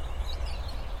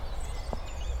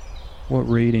 What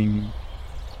rating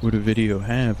would a video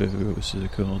have if it was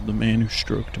called The Man Who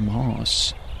Stroked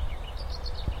Moss?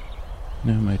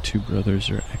 Now my two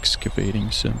brothers are excavating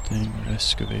something, or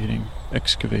excavating,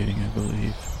 I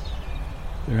believe.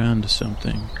 They're onto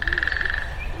something.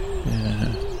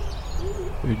 Yeah,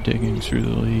 they're digging through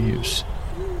the leaves.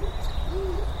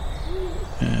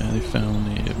 They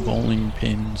found the bowling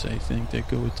pins, I think, that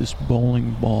go with this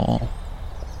bowling ball.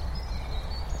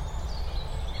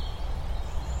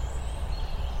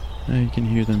 Now you can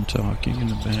hear them talking in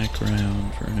the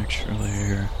background for an extra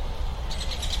layer.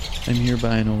 I'm here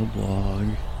by an old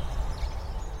log.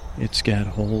 It's got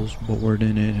holes bored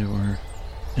in it or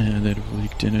that have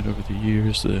leaked in it over the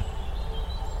years.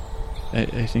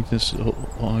 I think this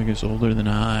log is older than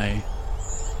I,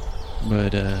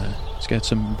 but it's got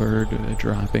some bird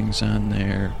droppings on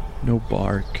there. No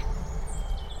bark.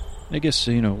 I guess,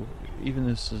 even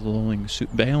this is lulling.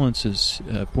 Balance is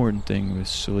an important thing with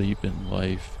sleep and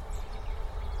life.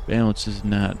 Balance is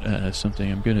not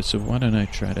something I'm good at, so why don't I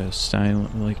try to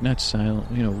lullingly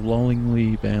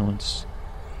balance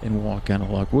and walk on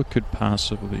a log? What could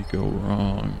possibly go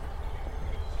wrong?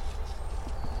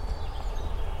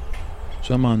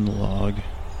 So I'm on the log,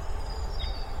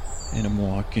 and I'm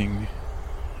walking.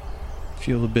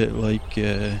 Feel a bit like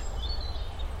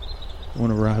one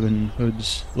of Robin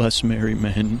Hood's Less Merry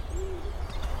Men.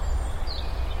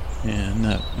 And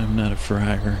I'm not a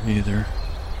friar either.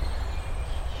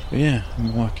 But yeah,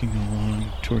 I'm walking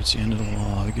along towards the end of the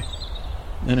log.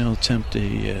 Then I'll attempt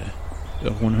a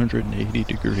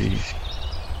 180-degree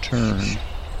turn.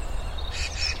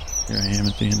 Here I am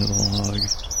at the end of the log,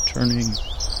 turning,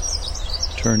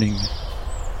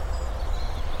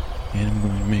 and I'm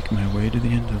going to make my way to the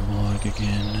end of the log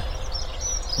again,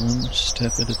 one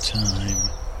step at a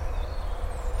time,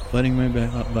 letting my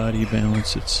body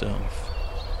balance itself.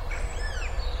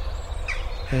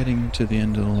 Heading to the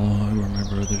end of the log where my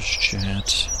brothers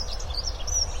chat.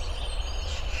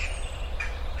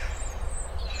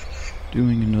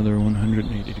 Doing another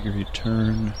 180-degree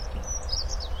turn.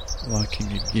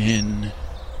 Walking again.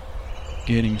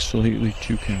 Getting slightly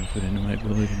too confident in my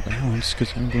ability to balance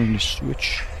because I'm going to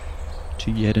switch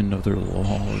to yet another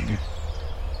log.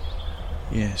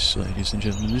 Yes, ladies and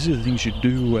gentlemen, these are the things you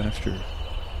do after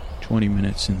 20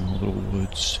 minutes in the little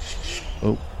woods.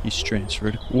 Oh, he's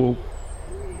transferred. Whoa.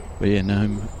 But yeah, now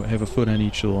I have a foot on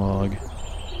each log.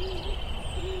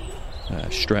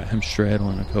 I'm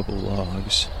straddling a couple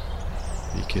logs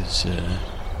because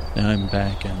now I'm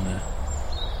back on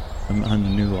I'm on the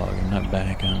new log. I'm not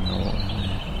back on the old one.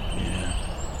 Yeah.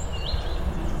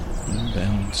 I'm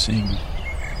balancing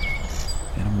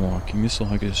and I'm walking. This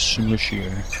log is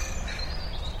smushier.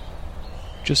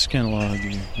 Just the kind of log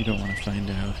you don't want to find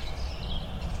out.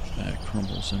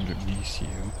 crumbles underneath you.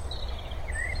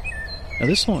 Now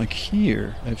this log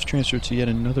here, I've transferred to yet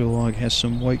another log, has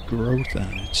some white growth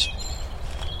on it.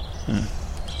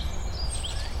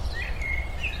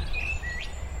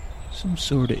 Some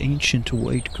sort of ancient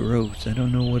white growth. I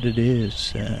don't know what it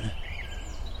is.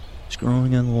 It's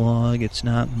growing on the log. It's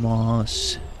not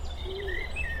moss.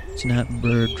 It's not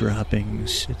bird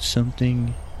droppings. It's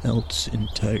something else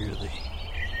entirely.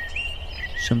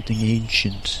 Something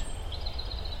ancient.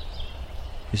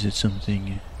 Is it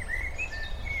something...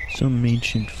 some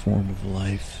ancient form of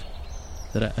life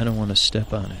that I don't want to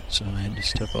step on it, so I had to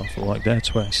step off the log.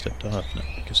 That's why I stepped off, not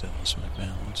because I lost my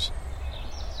balance.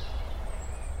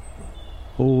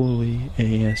 Holy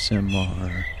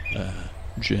ASMR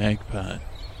jackpot.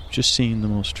 Just seeing the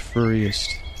most furriest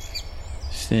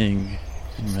thing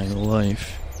in my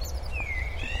life.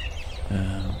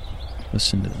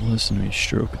 Listen to me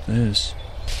stroke this.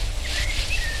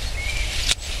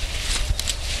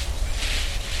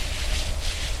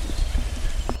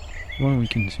 Why don't we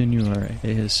continue our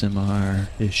ASMR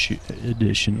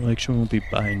edition? Well, actually, it won't be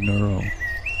binaural,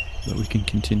 but we can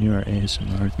continue our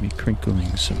ASMR with me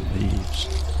crinkling some leaves.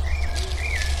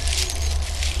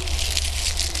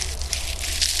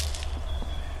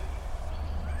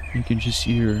 You can just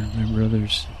hear my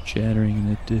brothers chattering in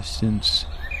the distance.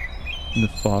 In the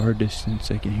far distance,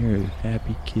 I can hear a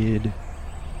happy kid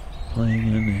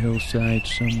playing on the hillside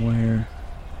somewhere.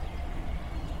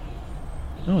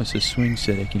 Oh, it's a swing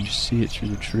set. I can just see it through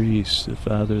the trees. The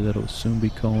father that'll soon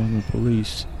be calling the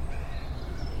police.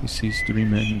 He sees three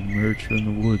men emerge from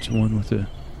the woods, one with a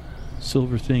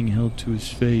silver thing held to his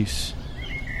face.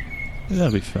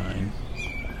 That'll be fine.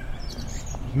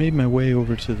 I made my way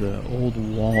over to the old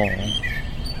wall.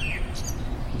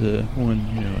 The one,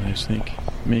 I think,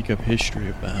 make up history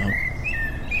about.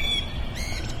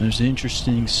 There's an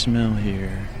interesting smell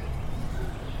here.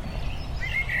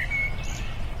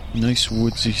 Nice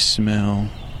woodsy smell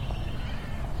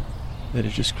that I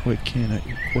just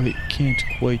can't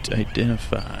quite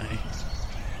identify.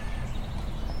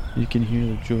 You can hear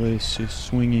the joyous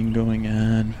swinging going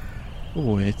on.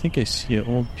 Oh, I think I see an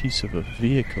old piece of a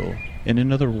vehicle and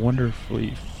another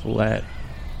wonderfully flat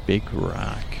big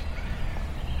rock.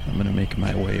 I'm gonna make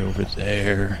my way over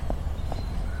there.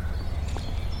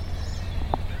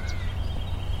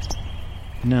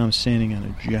 Now I'm standing on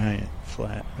a giant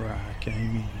flat rock. I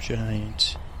mean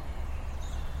giant.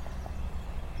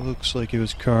 Looks like it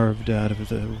was carved out of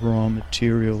the raw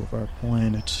material of our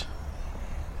planet.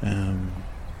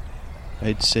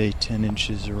 I'd say 10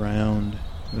 inches around,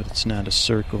 but it's not a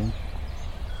circle.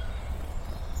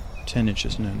 10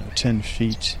 inches, no, 10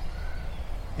 feet.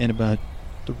 And about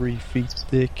 3 feet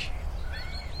thick.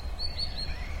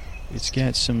 It's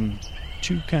got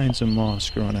two kinds of moss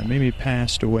growing on. Maybe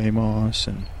passed away moss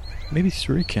and maybe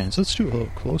 3 kinds. Let's do a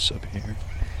little close-up here.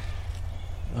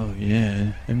 Oh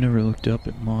yeah, I've never looked up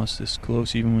at moss this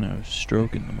close, even when I was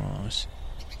stroking the moss.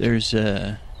 There's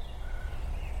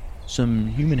some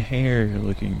human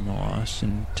hair-looking moss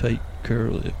and tight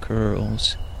curly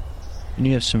curls. And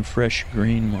you have some fresh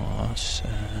green moss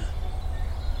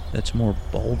that's more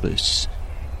bulbous.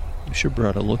 I should have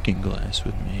brought a looking glass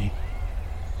with me.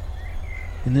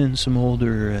 And then some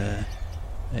older,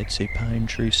 I'd say pine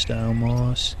tree style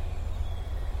moss.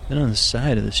 Then on the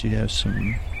side of this you have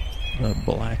some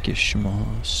blackish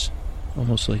moss,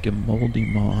 almost like a moldy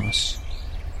moss.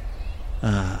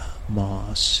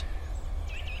 Moss.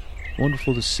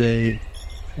 Wonderful to say,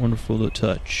 wonderful to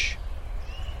touch.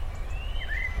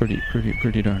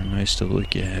 Pretty darn nice to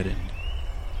look at, and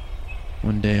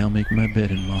one day I'll make my bed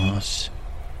in moss.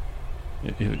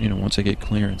 Once I get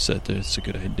clearance that it's a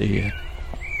good idea.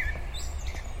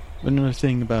 But another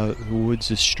thing about the woods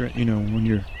is, when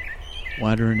you're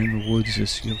wandering in the woods,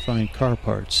 you'll find car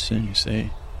parts, and you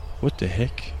say, what the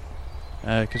heck?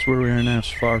 Because where we are now is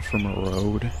far from a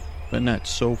road, but not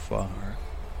so far.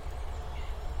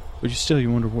 But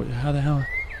you wonder, how the hell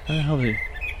it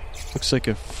looks like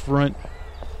a front,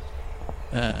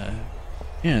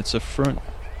 it's a front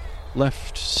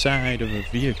left side of a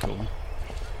vehicle.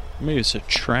 Maybe it's a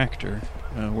tractor,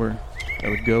 where I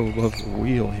would go above the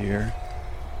wheel here.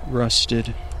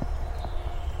 Rusted,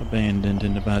 abandoned,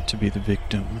 and about to be the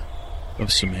victim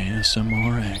of some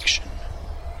ASMR action.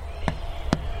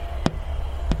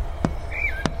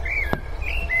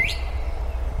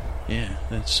 Yeah,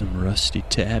 that's some rusty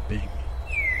tapping.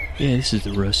 Yeah, this is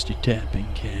the rusty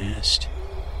tapping cast.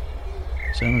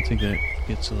 So I don't think that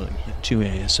gets too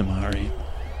ASMR-y.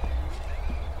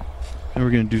 And we're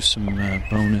going to do some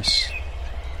bonus.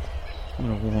 I'm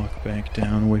going to walk back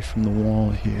down away from the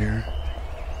wall here.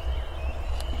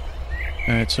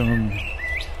 Alright, so I'm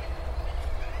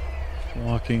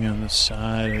walking on the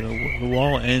side. The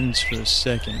wall ends for a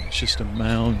second. It's just a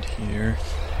mound here.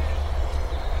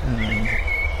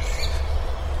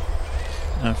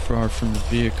 Not far from the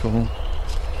vehicle.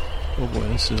 Oh boy,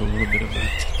 this is a little bit of a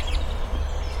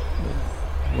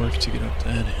work to get up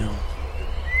that hill.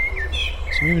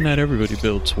 So maybe not everybody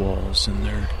builds walls in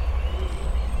there,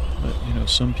 but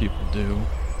some people do.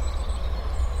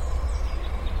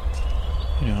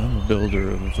 I'm a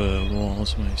builder of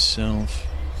walls myself,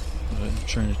 but I'm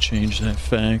trying to change that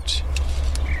fact.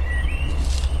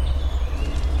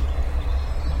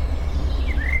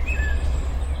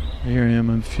 Here I am.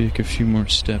 I'm taking a few more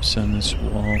steps on this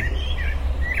wall.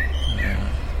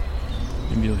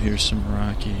 Maybe you'll hear some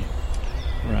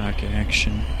rock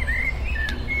action.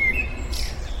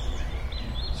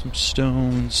 Some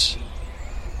stones.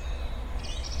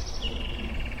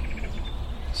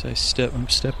 As I step,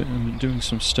 I'm doing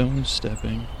some stone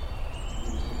stepping.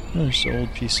 There's an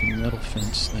old piece of metal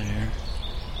fence there.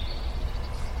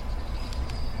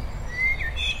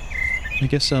 I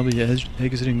guess I'll be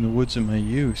exiting the woods of my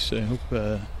youth. I hope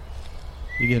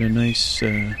you get a nice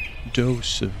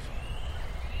dose of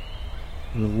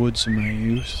the woods of my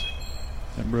youth.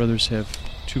 My brothers have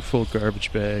 2 full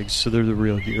garbage bags, so they're the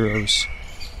real heroes.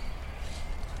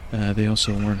 They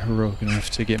also weren't heroic enough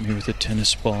to get me with a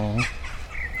tennis ball,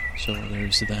 so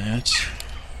there's that.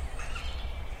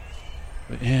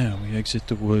 But yeah, we exit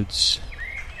the woods.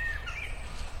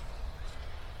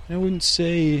 I wouldn't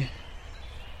say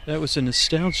that was a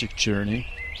nostalgic journey.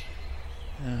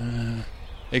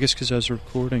 I guess because I was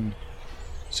recording,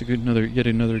 it's yet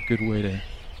another good way to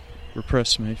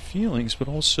repress my feelings, but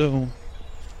also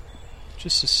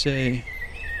just to say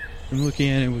I'm looking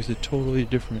at it with a totally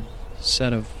different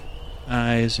set of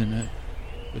eyes and a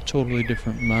totally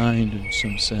different mind in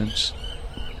some sense,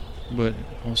 but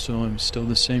also I'm still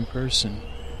the same person.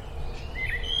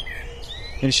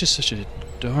 And it's just such a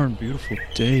darn beautiful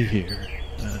day here.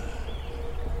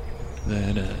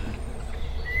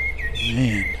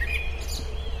 Man,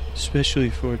 especially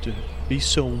for it to be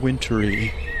so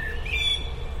wintry,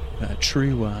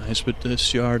 tree-wise, but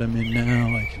this yard I'm in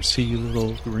now, I can see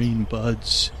little green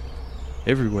buds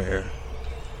everywhere.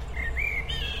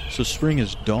 So spring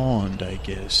has dawned, I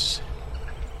guess.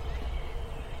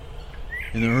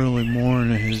 And the early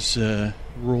morn has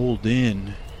rolled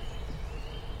in.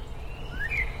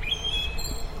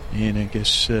 And I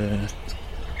guess, I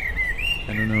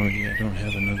don't know, I don't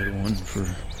have another one for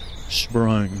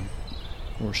sprung,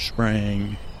 or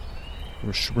sprang,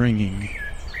 or springing.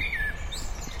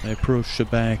 I approached the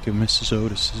back of Mrs.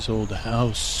 Otis's old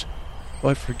house. Oh,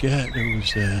 I forget, there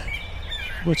was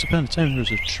once upon a time there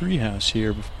was a tree house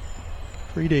here,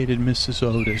 predated Mrs.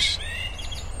 Otis.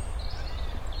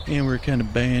 And we were kind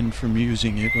of banned from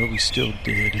using it, but we still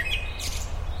did.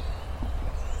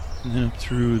 And then up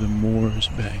through the Moore's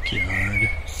backyard.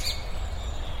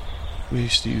 We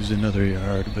used to use another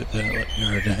yard, but that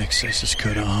yard access is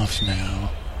cut off now.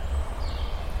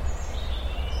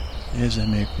 As I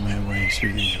make my way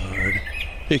through the yard,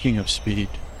 picking up speed,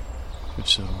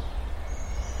 so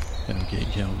I don't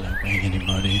get yelled at by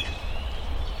anybody.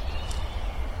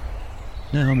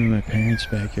 Now I'm in my parents'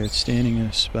 backyard, standing in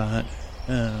a spot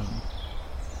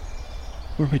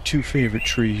where my 2 favorite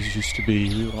trees used to be.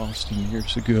 We lost them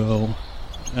years ago,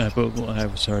 but I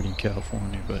was already in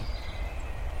California, but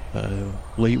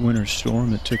late winter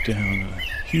storm that took down a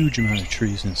huge amount of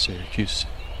trees in Syracuse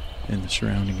and the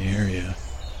surrounding area.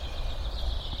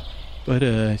 But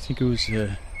I think it was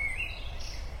a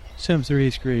 7th or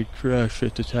 8th grade crush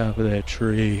at the top of that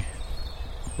tree.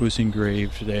 It was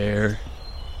engraved there.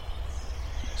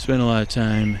 Spent a lot of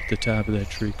time at the top of that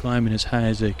tree, climbing as high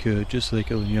as I could, just like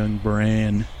a young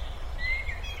Bran.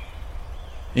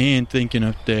 And thinking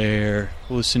up there,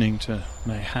 listening to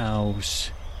my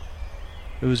house.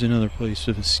 It was another place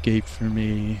of escape for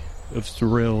me, of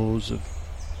thrills, of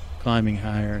climbing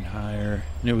higher and higher.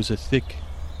 And it was a thick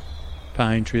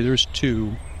pine tree. There was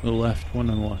 2. The left, one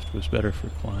on the left was better for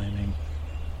climbing.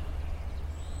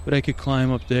 But I could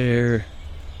climb up there.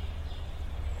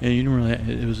 And you didn't really,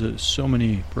 it was so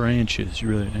many branches, you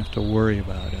really didn't have to worry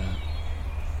about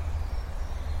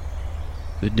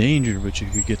the danger, but you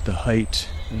could get the height.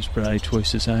 It was probably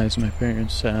twice as high as my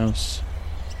parents' house.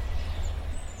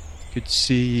 I could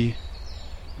see,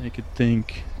 I could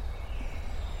think,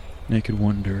 and I could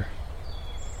wonder.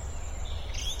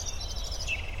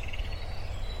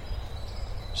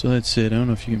 So that's it. I don't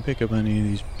know if you can pick up any of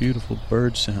these beautiful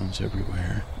bird sounds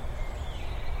everywhere.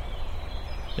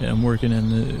 Yeah, I'm working on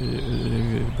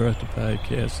brought the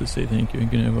podcast to say thank you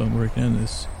again. I'm working on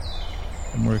this.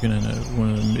 I'm working on one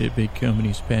of the big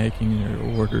companies packing their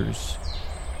orders.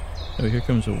 Oh, here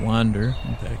comes a Wander.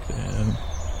 Back to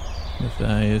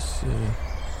Matthias.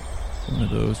 One of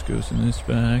those goes in this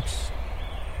box.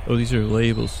 Oh, these are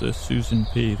labels. Susan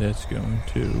P. That's going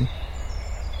to.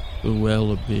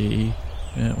 Luella B.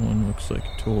 That one looks like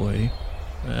a toy.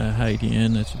 Heidi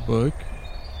N. That's a book.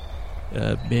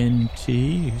 Ben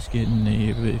T. He's getting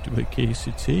a case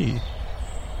of tea.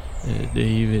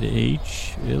 David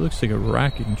H. It looks like a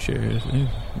rocking chair.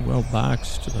 Well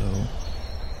boxed, though.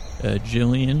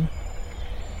 Jillian.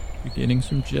 You're getting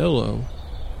some Jell-O.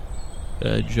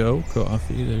 Joe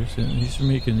Coffee.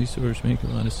 These stores make a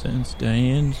lot of sense.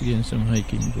 Diane's getting some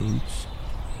hiking boots.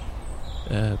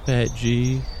 Pat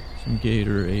G. Some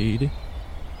Gatorade.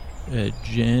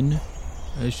 Jen.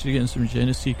 She's getting some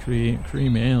Genesee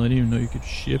cream ale. I didn't even know you could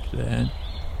ship that.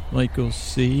 Michael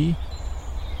C.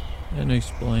 A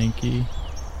nice blankie.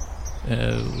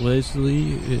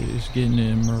 Leslie is getting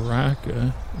a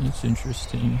maraca. That's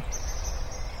interesting.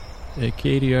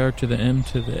 KDR to the M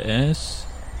to the S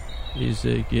is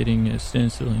getting a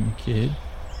stenciling kit.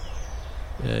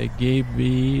 Gabe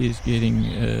B is getting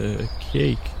a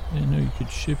cake. I didn't know you could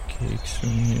ship cakes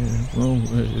from here.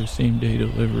 Well, same day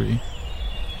delivery.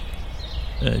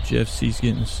 Jeff C's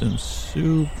getting some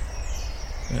soup.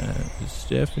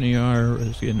 Stephanie R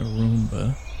is getting a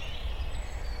Roomba.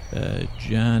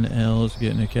 John L is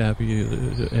getting a copy of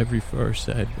the Every Far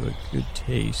Side book. Good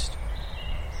taste.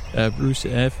 Bruce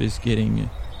F is getting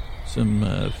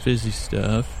some fizzy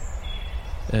stuff.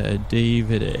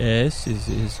 David S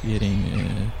is getting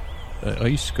an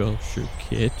ice sculpture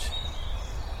kit.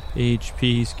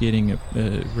 HP is getting a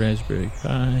Raspberry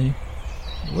Pi.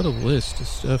 What a list of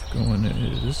stuff going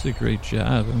on. This is a great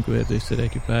job. I'm glad they said I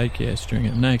could podcast during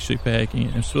it. I'm not actually packing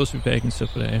it. I'm supposed to be packing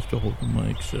stuff, but I have to hold the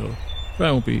mic, so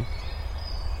probably won't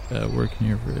be working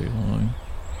here very long.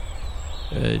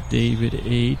 David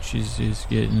H is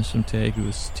getting some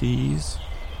tagless tees.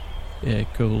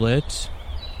 Colette,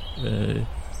 a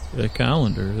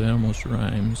colander, that almost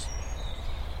rhymes.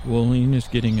 Wooleen is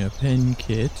getting a pen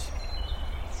kit.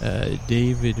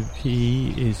 David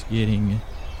P is getting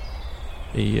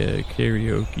a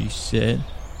karaoke set.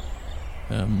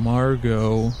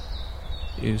 Margot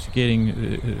is getting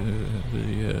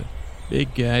the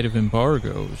big guide of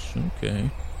embargoes.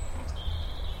 Okay.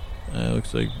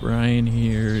 Looks like Brian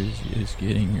here is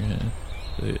getting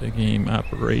a game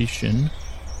Operation.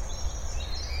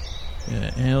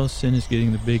 Allison is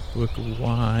getting the big book of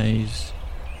Wise.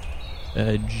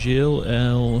 Jill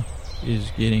L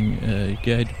is getting a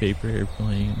guide to paper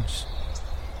airplanes.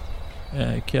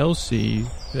 Kelsey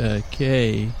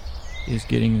K is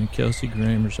getting Kelsey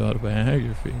Grammer's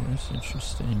autobiography. That's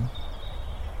interesting.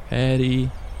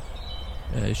 Patty,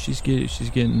 she's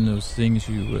getting those things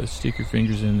you stick your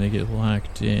fingers in and they get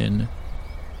locked in.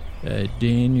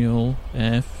 Daniel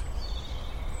F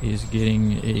is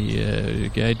getting a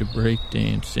guide to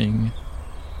breakdancing.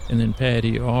 And then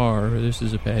Patty R, this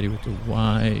is a Patty with the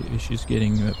Y, she's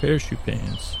getting parachute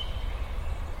pants.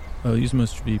 Oh, these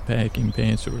must be packing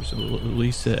pants. Or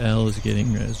Lisa L is getting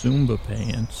Zumba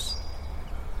pants.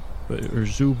 Or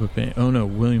Zuba pants. Oh no,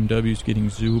 William W is getting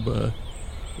Zuba.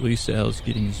 Lisa L is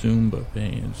getting Zumba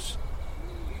pants.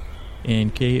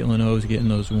 And Caitlin O is getting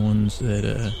those ones that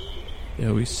I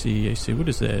always see. I say, what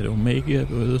is that, Omega? Are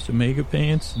those Omega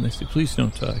pants? And they say, please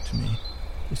don't talk to me.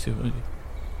 They say,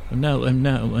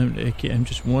 I'm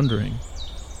just wondering.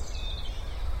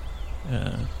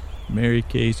 Mary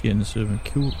Kay's getting some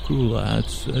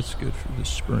culottes. That's good for the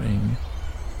spring.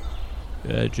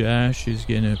 Josh is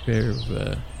getting a pair of,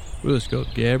 what is it called?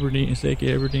 Gabardine? Is that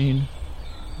Gabardine?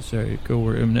 Sorry,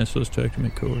 coworker. I'm not supposed to talk to my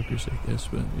coworkers, I guess,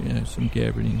 but yeah, some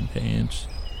Gabardine pants.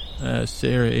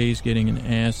 Sarah A is getting an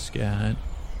ascot.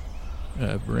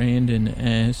 Brandon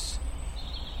S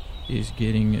is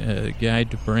getting a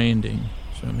guide to branding.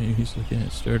 So maybe he's looking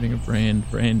at starting a brand,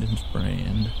 Brandon's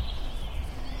brand.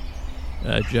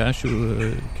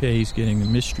 Joshua K is getting a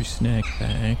mystery snack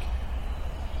pack.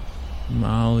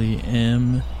 Molly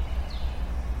M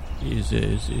is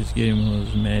getting one of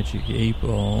those magic 8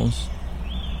 balls.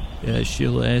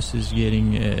 Sheila S is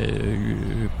getting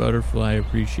a butterfly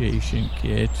appreciation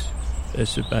kit.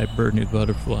 That's by Bernie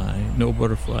Butterfly. No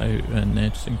butterfly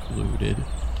nets included.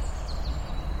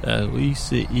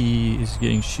 Lisa E is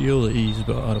getting Sheila E's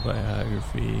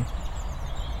autobiography.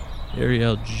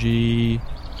 Ariel G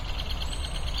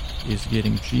is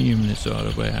getting Gymnast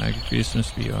autobiography. This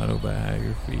must be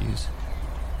autobiographies.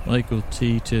 Michael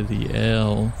T to the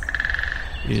L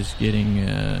is getting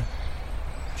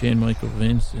Jan Michael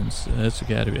Vincent's. That's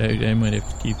gotta be. I might have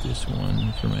to keep this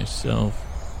one for myself.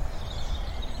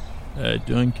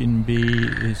 Duncan B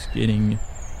is getting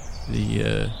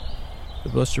the The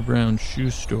Buster Brown shoe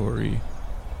story.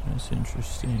 That's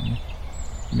interesting.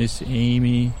 Miss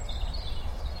Amy.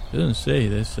 Doesn't say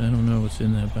this. I don't know what's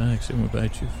in that box. It went by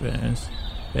too fast.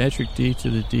 Patrick D to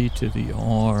the D to the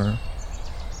R.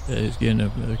 Is getting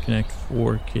a Connect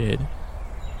 4 kit.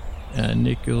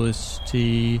 Nicholas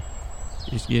T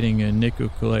is getting a Nickel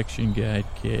Collection Guide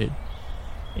kit.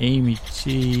 Amy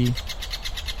T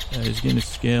is getting a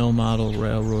scale model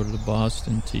railroad of the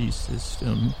Boston T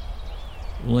system.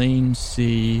 Lane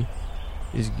C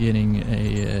is getting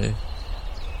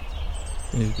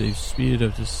they've speeded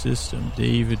up the system.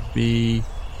 David B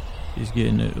is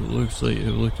getting it looked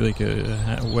like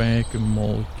a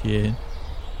whack-a-mole kit.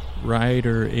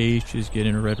 Ryder H is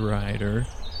getting a Red Ryder.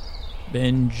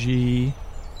 Ben G,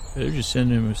 they're just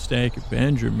sending him a stack of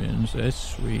Benjamins. That's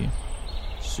sweet.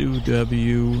 Sue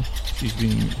W, she's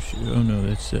being, oh no,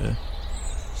 that's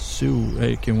Sue.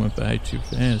 It went by too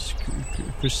fast.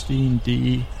 Christine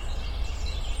D,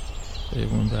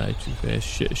 it went by too fast.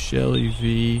 Shelley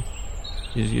V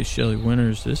is Shelley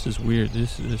Winters. This is weird.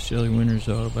 This is a Shelley Winters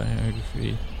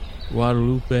autobiography.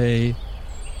 Guadalupe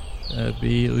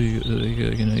B,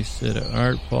 like a nice set of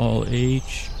art. Paul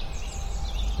H,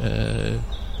 I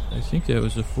think that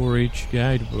was a 4-H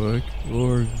guidebook.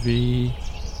 Lord V,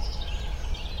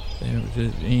 that was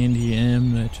just Andy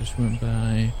M, that just went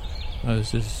by. Oh,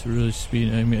 this is really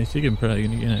speeding. I mean, I think I'm probably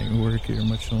going to get work here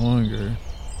much longer.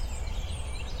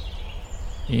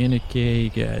 Anna K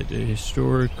got a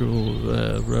historical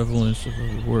relevance of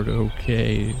the word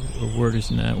okay. A word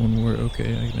is not one word.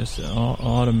 Okay, I guess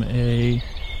Autumn A,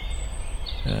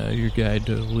 your guide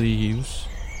to leaves.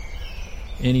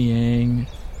 Annie Yang,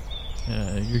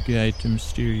 your guide to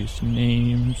mysterious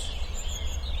names.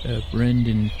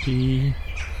 Brendan P,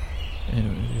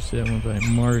 and that one by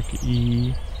Mark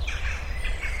E.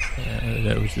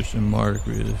 That was just a mark.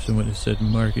 Someone had said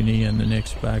Mark and E on the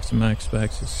next box. The next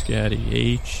box is Scotty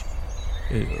H.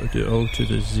 The O to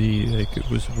the Z, like it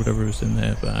was whatever was in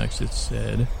that box, it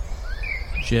said.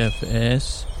 Jeff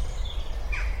S.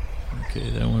 Okay,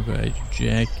 that one by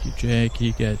Jack.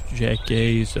 He got Jack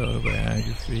A's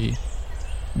autobiography.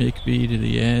 Mick B to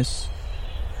the S.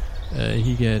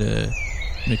 He got a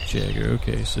Mick Jagger.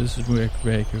 Okay, so this is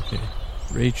back. Okay.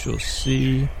 Rachel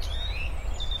C.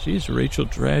 Jeez, Rachel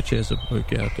Dratch has a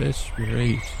book out. That's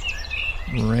great.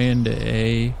 Miranda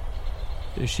A.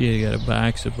 She had got a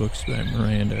box of books by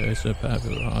Miranda. That's a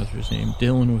popular author's name.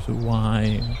 Dylan with a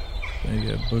Y. I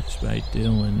got books by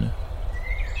Dylan.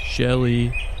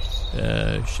 Shelley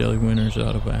Winters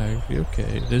autobiography.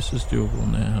 Okay, this is doable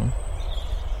now.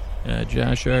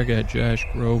 Josh R. got Josh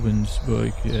Groban's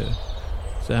book.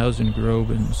 1,000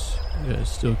 Grobans.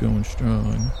 Still going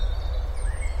strong.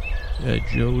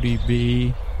 Jody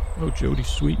B. Oh, Jody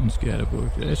Sweeten's got a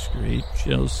book. That's great.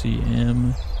 Chelsea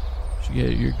M. She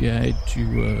got your guide to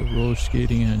roller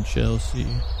skating on Chelsea.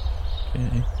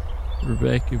 Okay.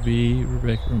 Rebecca B.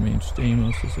 Rebecca Romaine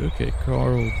Stamos says, okay.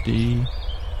 Carl D.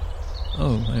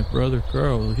 Oh, my brother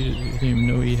Carl. He didn't even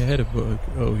know he had a book.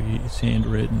 Oh, it's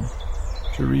handwritten.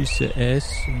 Teresa S.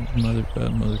 Mother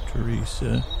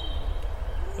Teresa.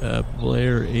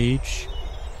 Blair H.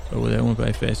 Oh, that went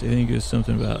by fast. I think it was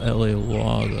something about LA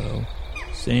law, though.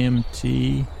 Sam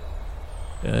T.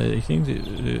 I think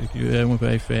that went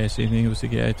by fast. I think it was the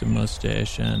guy with the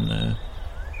mustache on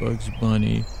Bugs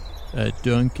Bunny.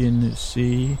 Duncan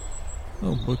C.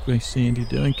 Oh, book by Sandy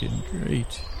Duncan.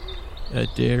 Great.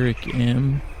 Derek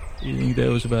M. I think that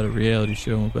was about a reality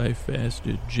show. Went by fast.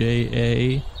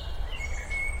 J.A.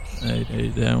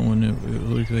 That one, it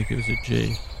looked like it was a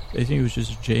J. I think it was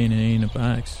just a J and an A in a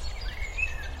box.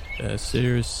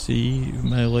 Sarah C.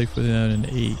 My Life Without an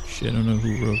H. I don't know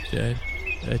who wrote that.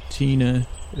 Tina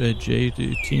J.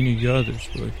 Tina Yothers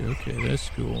book. Okay, that's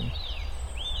cool.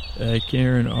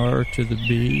 Karen R. to the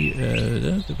B.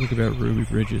 That's a book about Ruby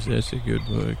Bridges. That's a good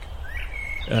book.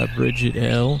 Bridget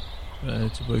L.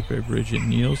 It's a book by Bridget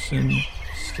Nielsen.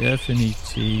 Stephanie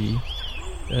T.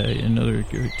 Another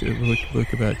good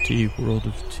book about tea, World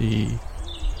of Tea.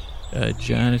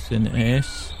 Jonathan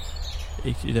S.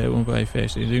 That went by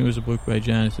fast. I think it was a book by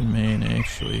Jonathan Mann,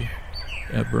 actually.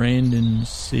 Brandon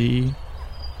C.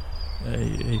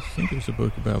 I think it was a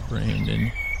book about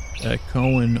Brandon.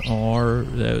 Cohen R.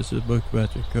 That was a book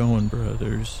about the Cohen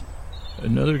brothers.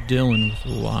 Another Dylan with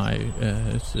a Y.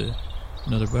 That's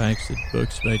another box of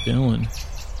books by Dylan.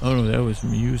 Oh no, that was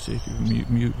music.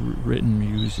 Written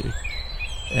music.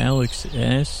 Alex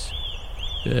S.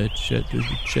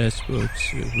 Chess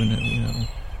books.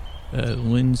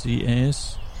 Lindsay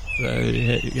S.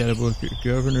 Got a book,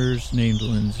 Governors Named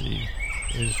Lindsay.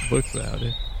 There's a book about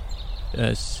it.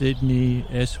 Sydney,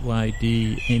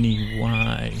 SYDNEY.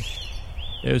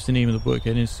 That was the name of the book.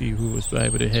 I didn't see who it was by,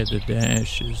 but it had the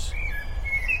dashes.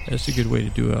 That's a good way to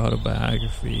do an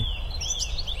autobiography.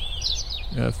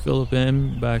 Philip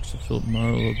M., box of Philip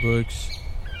Marlowe books.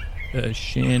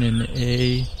 Shannon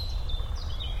A.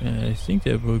 I think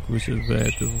that book was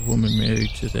about the woman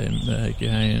married to that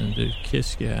guy, the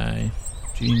Kiss guy,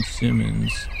 Gene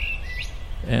Simmons.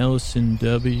 Allison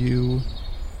W.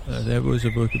 That was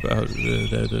a book about,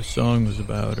 the song was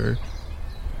about her.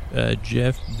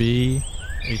 Jeff B.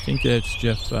 I think that's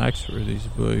Jeff Foxworthy's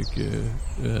book,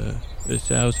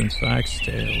 1,000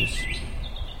 Foxtails.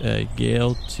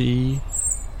 Gail T.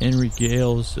 Henry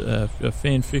Gale's, a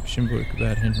fan fiction book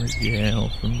about Henry Gale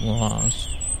from Lost.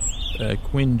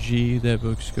 Quinn G., that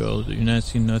book's called You're Not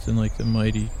Seeing Nothing Like the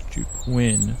Mighty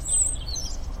Quinn.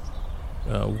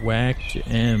 Whacked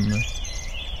M.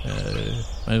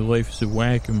 My Life is a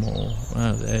Whack-A-Mole.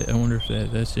 Wow, I wonder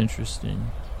if that's interesting.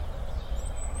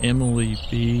 Emily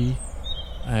B.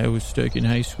 I was stuck in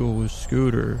high school with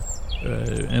Scooter.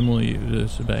 Emily,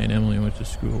 this is about an Emily I went to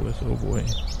school with, oh boy.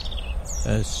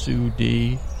 Sue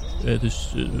D.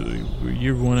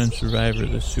 Year one on Survivor,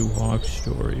 the Sue Hawkes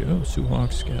story. Oh, Sue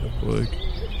Hawkes got a book.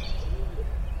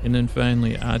 And then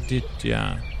finally,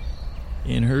 Aditya.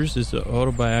 And hers is the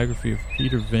autobiography of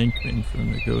Peter Venkman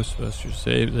from the Ghostbusters.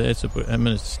 That's a book.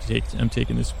 I'm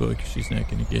taking this book. If she's not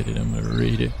going to get it, I'm going to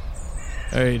read it.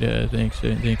 All right, thanks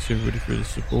everybody for the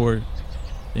support.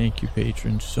 Thank you,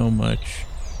 patrons, so much.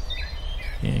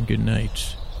 And good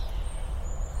night.